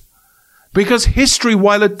forward? Because history,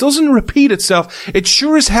 while it doesn't repeat itself, it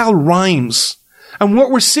sure as hell rhymes. And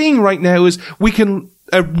what we're seeing right now is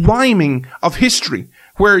a rhyming of history,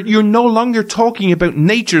 where you're no longer talking about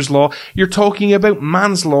nature's law, you're talking about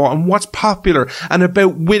man's law and what's popular and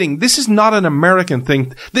about winning. This is not an American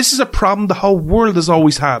thing. This is a problem the whole world has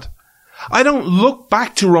always had. I don't look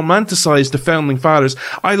back to romanticize the founding fathers.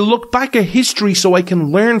 I look back at history so I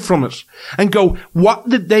can learn from it and go, what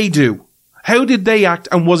did they do? How did they act,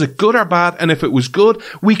 and was it good or bad? And if it was good,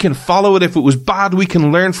 we can follow it. If it was bad, we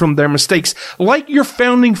can learn from their mistakes, like your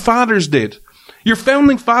founding fathers did. Your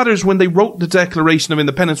founding fathers, when they wrote the Declaration of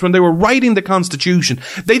Independence, when they were writing the Constitution,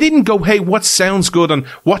 they didn't go, hey, what sounds good and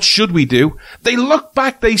what should we do? They looked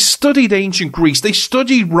back, they studied ancient Greece, they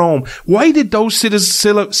studied Rome. Why did those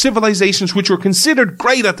civilizations, which were considered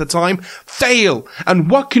great at the time, fail? And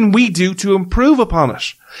what can we do to improve upon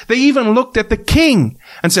it? They even looked at the king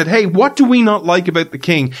and said, hey, what do we not like about the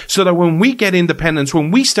king? So that when we get independence, when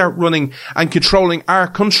we start running and controlling our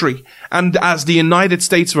country, and as the United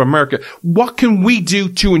States of America, what can we do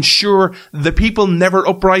to ensure the people never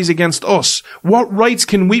uprise against us? What rights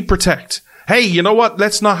can we protect? Hey, you know what?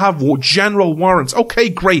 Let's not have general warrants. Okay,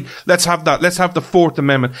 great. Let's have that. Let's have the Fourth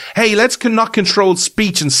Amendment. Hey, let's not control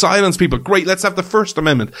speech and silence people. Great. Let's have the First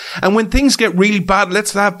Amendment. And when things get really bad,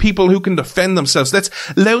 let's have people who can defend themselves. Let's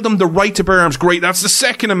allow them the right to bear arms. Great. That's the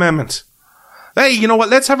Second Amendment. Hey, you know what?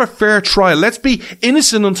 Let's have a fair trial. Let's be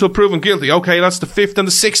innocent until proven guilty. Okay, that's the Fifth and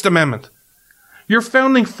the Sixth Amendment. Your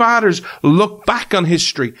founding fathers look back on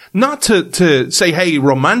history, not to say, hey,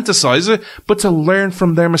 romanticize it, but to learn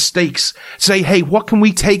from their mistakes. Say, hey, what can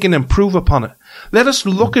we take and improve upon it? Let us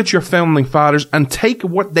look at your founding fathers and take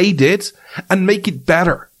what they did and make it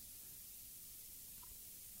better.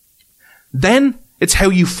 Then it's how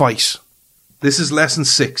you fight. This is lesson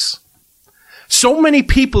 6. So many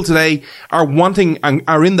people today are wanting and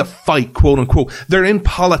are in the fight, quote unquote. They're in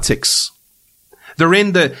politics. They're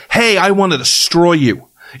in the, hey, I want to destroy you.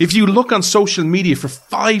 If you look on social media for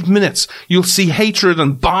 5 minutes, you'll see hatred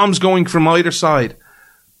and bombs going from either side.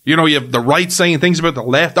 You know, you have the right saying things about the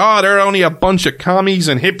left. They're only a bunch of commies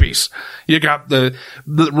and hippies. You got the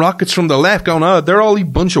rockets from the left going, they're all a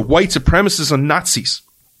bunch of white supremacists and Nazis.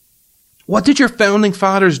 What did your founding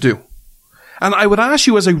fathers do? And I would ask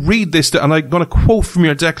you as I read this, and I'm going to quote from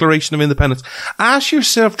your Declaration of Independence, ask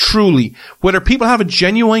yourself truly, whether people have a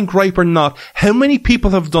genuine gripe or not, how many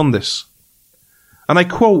people have done this? And I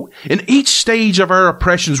quote, in each stage of our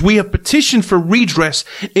oppressions, we have petitioned for redress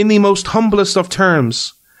in the most humblest of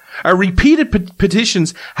terms. Our repeated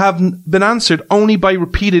petitions have been answered only by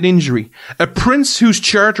repeated injury. A prince whose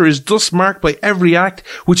charter is thus marked by every act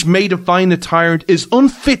which may define a tyrant is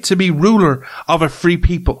unfit to be ruler of a free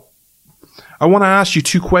people. I want to ask you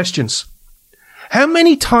 2 questions. How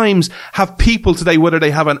many times have people today, whether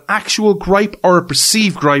they have an actual gripe or a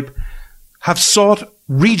perceived gripe, have sought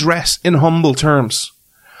redress in humble terms?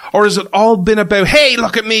 Or has it all been about, hey,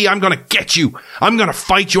 look at me, I'm going to get you, I'm going to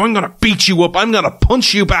fight you, I'm going to beat you up, I'm going to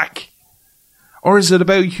punch you back? Or is it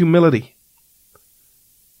about humility?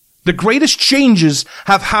 The greatest changes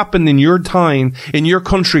have happened in your time, in your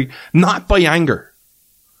country, not by anger,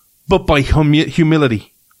 but by humility.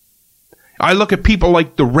 I look at people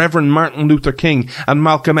like the Reverend Martin Luther King and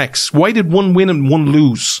Malcolm X. Why did one win and one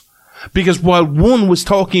lose? Because while one was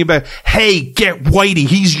talking about, hey, get Whitey,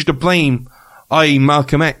 he's to blame, i.e.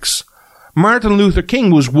 Malcolm X, Martin Luther King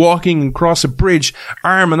was walking across a bridge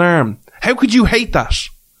arm in arm. How could you hate that?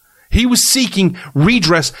 He was seeking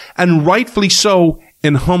redress, and rightfully so,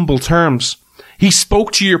 in humble terms. He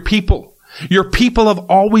spoke to your people. Your people have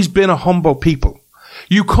always been a humble people.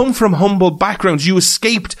 You come from humble backgrounds. You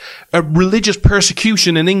escaped a religious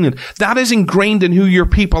persecution in England. That is ingrained in who your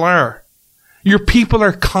people are. Your people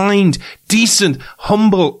are kind, decent,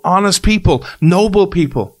 humble, honest people, noble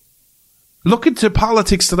people. Look into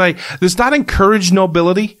politics today. Does that encourage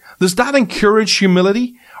nobility? Does that encourage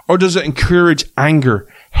humility? Or does it encourage anger,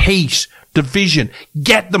 hate, division?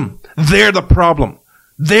 Get them. They're the problem.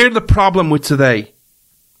 They're the problem with today.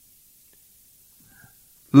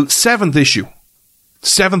 Seventh issue.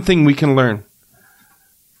 Seventh thing we can learn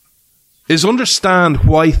is understand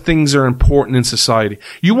why things are important in society.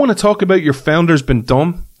 You want to talk about your founders been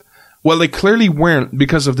dumb? Well, they clearly weren't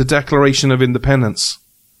because of the Declaration of Independence.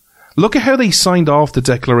 Look at how they signed off the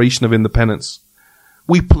Declaration of Independence.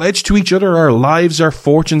 We pledge to each other our lives, our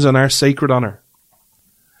fortunes, and our sacred honor.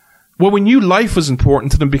 Well, we knew life was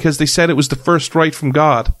important to them because they said it was the first right from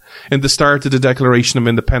God in the start of the Declaration of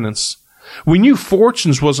Independence. We knew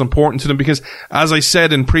fortunes was important to them because, as I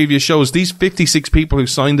said in previous shows, these 56 people who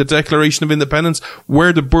signed the Declaration of Independence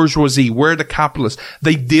were the bourgeoisie, were the capitalists.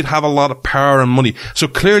 They did have a lot of power and money. So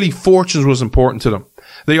clearly fortunes was important to them.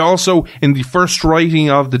 They also, in the first writing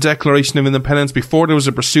of the Declaration of Independence, before there was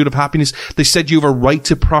a pursuit of happiness, they said you have a right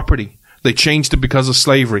to property. They changed it because of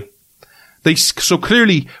slavery. So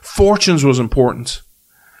clearly fortunes was important.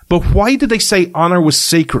 But why did they say honor was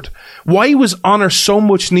sacred? Why was honor so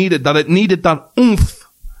much needed that it needed that oomph?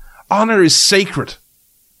 Honor is sacred.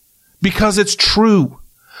 Because it's true.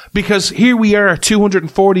 Because here we are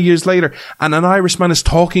 240 years later and an Irishman is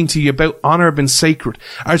talking to you about honor being sacred.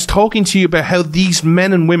 I was talking to you about how these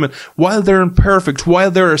men and women, while they're imperfect,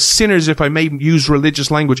 while they're sinners, if I may use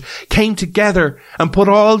religious language, came together and put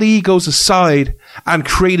all the egos aside and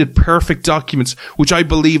created perfect documents, which I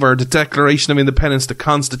believe are the Declaration of Independence, the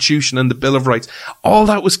Constitution, and the Bill of Rights. All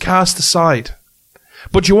that was cast aside.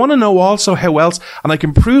 But you want to know also how else, and I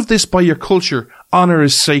can prove this by your culture, honor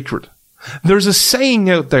is sacred. There's a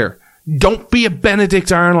saying out there, don't be a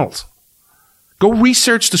Benedict Arnold. Go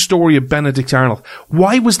research the story of Benedict Arnold.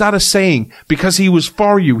 Why was that a saying? Because he was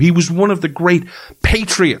for you. He was one of the great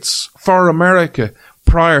patriots for America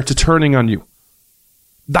prior to turning on you.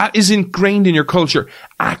 That is ingrained in your culture,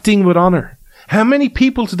 acting with honor. How many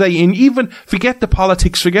people today, and even forget the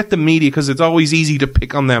politics, forget the media, because it's always easy to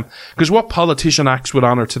pick on them. Because what politician acts with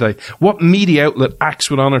honor today? What media outlet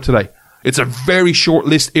acts with honor today? It's a very short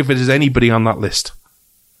list if it is anybody on that list.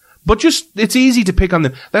 But just, it's easy to pick on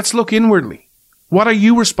them. Let's look inwardly. What are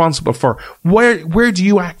you responsible for? Where do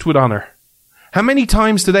you act with honor? How many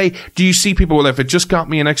times today do you see people, well, if it just got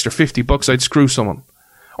me an extra $50, I'd screw someone.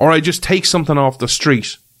 Or I'd just take something off the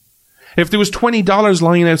street. If there was $20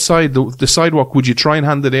 lying outside the sidewalk, would you try and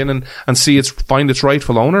hand it in and see find its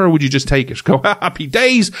rightful owner, or would you just take it? Go, happy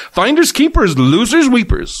days, finders keepers, losers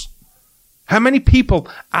weepers. How many people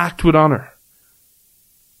act with honor?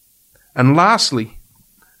 And lastly,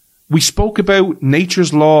 we spoke about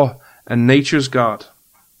nature's law and nature's God.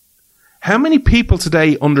 How many people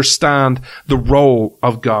today understand the role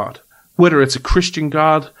of God, whether it's a Christian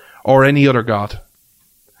God or any other God,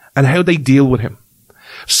 and how they deal with him?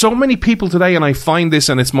 So many people today, and I find this,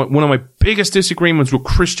 and it's one of my biggest disagreements with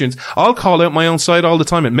Christians, I'll call out my own side all the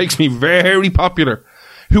time, it makes me very popular,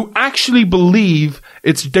 who actually believe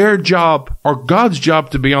it's their job or God's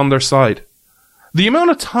job to be on their side. The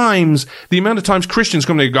amount of times Christians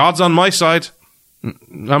come to God's on my side,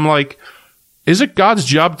 I'm like, is it God's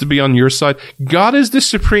job to be on your side? God is the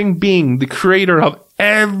supreme being, the creator of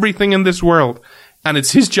everything in this world, and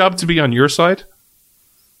it's his job to be on your side?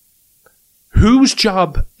 Whose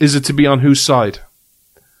job is it to be on whose side?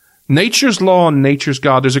 Nature's law and nature's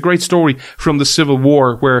God. There's a great story from the Civil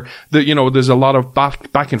War where there's a lot of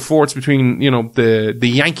back and forths between, the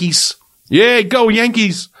Yankees. Yeah, go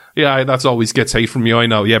Yankees. Yeah, that's always gets hate from you. I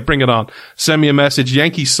know. Yeah, bring it on. Send me a message.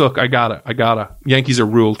 Yankees suck. I gotta. Yankees are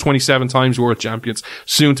ruled. 27 times world champions.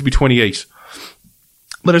 Soon to be 28.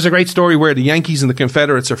 But there's a great story where the Yankees and the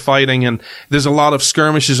Confederates are fighting, and there's a lot of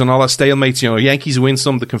skirmishes and all that stalemates. Yankees win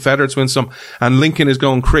some, the Confederates win some, and Lincoln is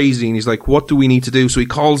going crazy, and he's like, what do we need to do? So he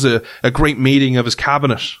calls a great meeting of his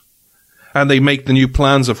cabinet, and they make the new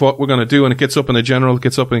plans of what we're going to do, and it gets up, and the general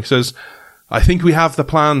gets up, and he says, I think we have the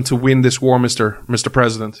plan to win this war, Mr.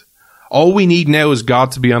 President. All we need now is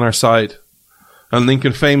God to be on our side. And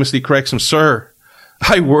Lincoln famously corrects him, "Sir,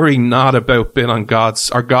 I worry not about being on God's,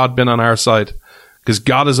 or God being on our side, because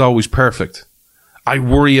God is always perfect. I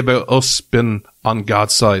worry about us being on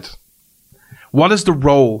God's side." What is the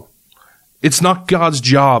role? It's not God's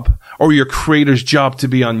job or your Creator's job to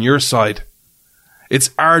be on your side. It's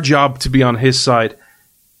our job to be on His side.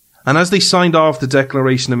 And as they signed off the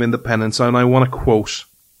Declaration of Independence, and I want to quote,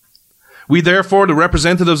 "We therefore, the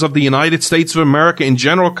representatives of the United States of America in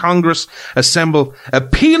General Congress, assemble,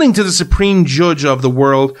 appealing to the Supreme Judge of the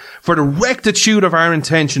world for the rectitude of our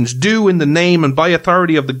intentions, do in the name and by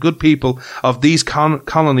authority of the good people of these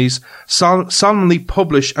colonies, solemnly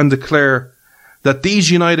publish and declare that these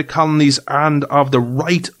united colonies and of the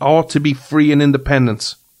right ought to be free and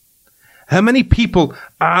independent." How many people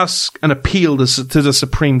ask and appeal to the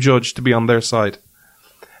Supreme Judge to be on their side?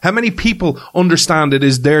 How many people understand it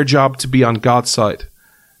is their job to be on God's side?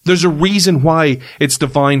 There's a reason why it's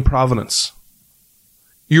divine providence.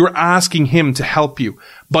 You're asking Him to help you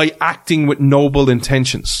by acting with noble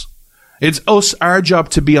intentions. It's our job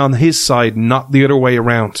to be on His side, not the other way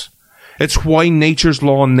around. It's why nature's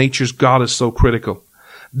law and nature's God is so critical.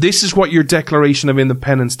 This is what your Declaration of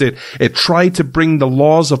Independence did. It tried to bring the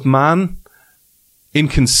laws of man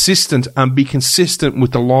inconsistent and be consistent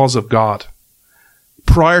with the laws of God.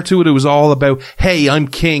 Prior to it, it was all about, hey, I'm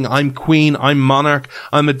king, I'm queen, I'm monarch,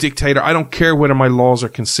 I'm a dictator. I don't care whether my laws are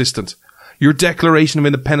consistent. Your Declaration of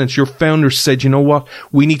Independence, your founders said, you know what?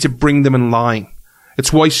 We need to bring them in line.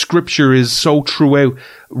 It's why Scripture is so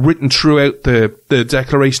written throughout the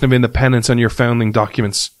Declaration of Independence and your founding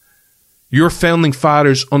documents. Your founding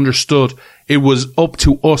fathers understood it was up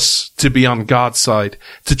to us to be on God's side,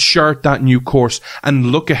 to chart that new course,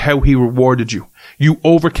 and look at how He rewarded you. You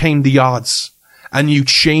overcame the odds, and you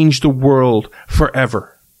changed the world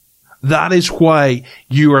forever. That is why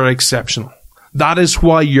you are exceptional. That is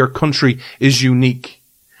why your country is unique.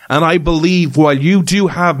 And I believe while you do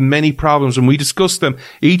have many problems, and we discuss them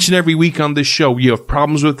each and every week on this show, you have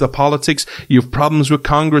problems with the politics, you have problems with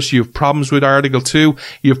Congress, you have problems with Article 2,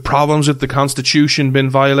 you have problems with the Constitution being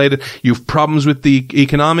violated, you have problems with the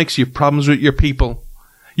economics, you have problems with your people.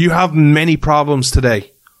 You have many problems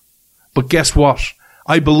today. But guess what?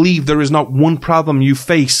 I believe there is not one problem you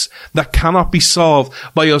face that cannot be solved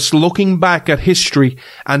by us looking back at history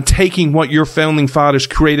and taking what your founding fathers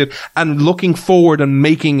created and looking forward and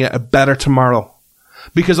making it a better tomorrow.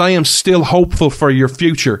 Because I am still hopeful for your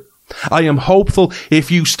future. I am hopeful if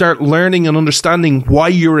you start learning and understanding why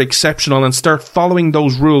you're exceptional and start following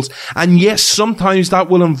those rules. And yes, sometimes that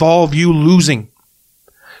will involve you losing.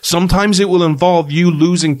 Sometimes it will involve you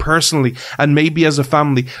losing personally and maybe as a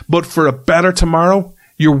family, but for a better tomorrow,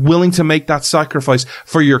 you're willing to make that sacrifice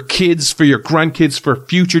for your kids, for your grandkids, for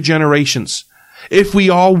future generations. If we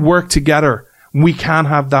all work together, we can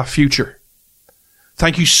have that future.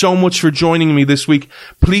 Thank you so much for joining me this week.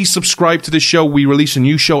 Please subscribe to the show. We release a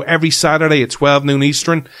new show every Saturday at 12 noon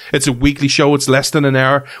Eastern. It's a weekly show. It's less than an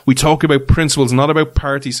hour. We talk about principles, not about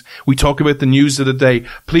parties. We talk about the news of the day.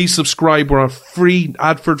 Please subscribe. We're on free,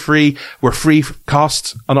 advert-free. We're free for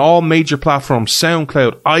cost on all major platforms.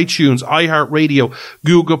 SoundCloud, iTunes, iHeartRadio,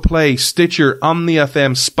 Google Play, Stitcher, Omni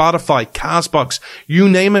FM, Spotify, Castbox. You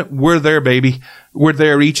name it, we're there, baby. We're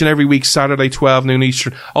there each and every week, Saturday, 12 noon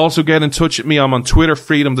Eastern. Also, get in touch with me. I'm on Twitter,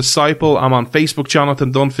 Freedom Disciple. I'm on Facebook,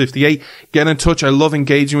 Jonathan Dunn 58. Get in touch. I love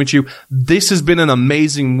engaging with you. This has been an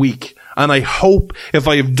amazing week. And I hope if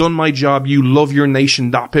I have done my job, you love your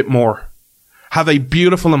nation that bit more. Have a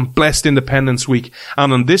beautiful and blessed Independence Week.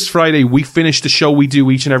 And on this Friday, we finish the show we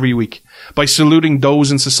do each and every week by saluting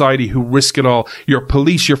those in society who risk it all. Your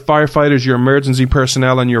police, your firefighters, your emergency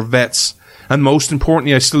personnel, and your vets. And most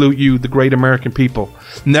importantly, I salute you, the great American people.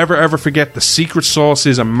 Never ever forget the secret sauce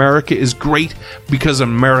is America is great because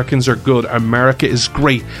Americans are good. America is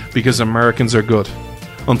great because Americans are good.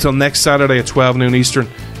 Until next Saturday at 12 noon Eastern,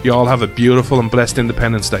 you all have a beautiful and blessed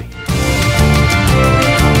Independence Day.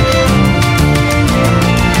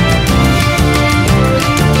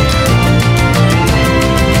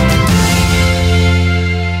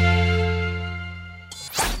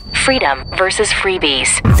 Freedom versus freebies.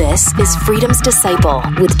 This is Freedom's Disciple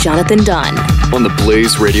with Jonathan Dunn on the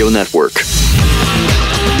Blaze Radio Network.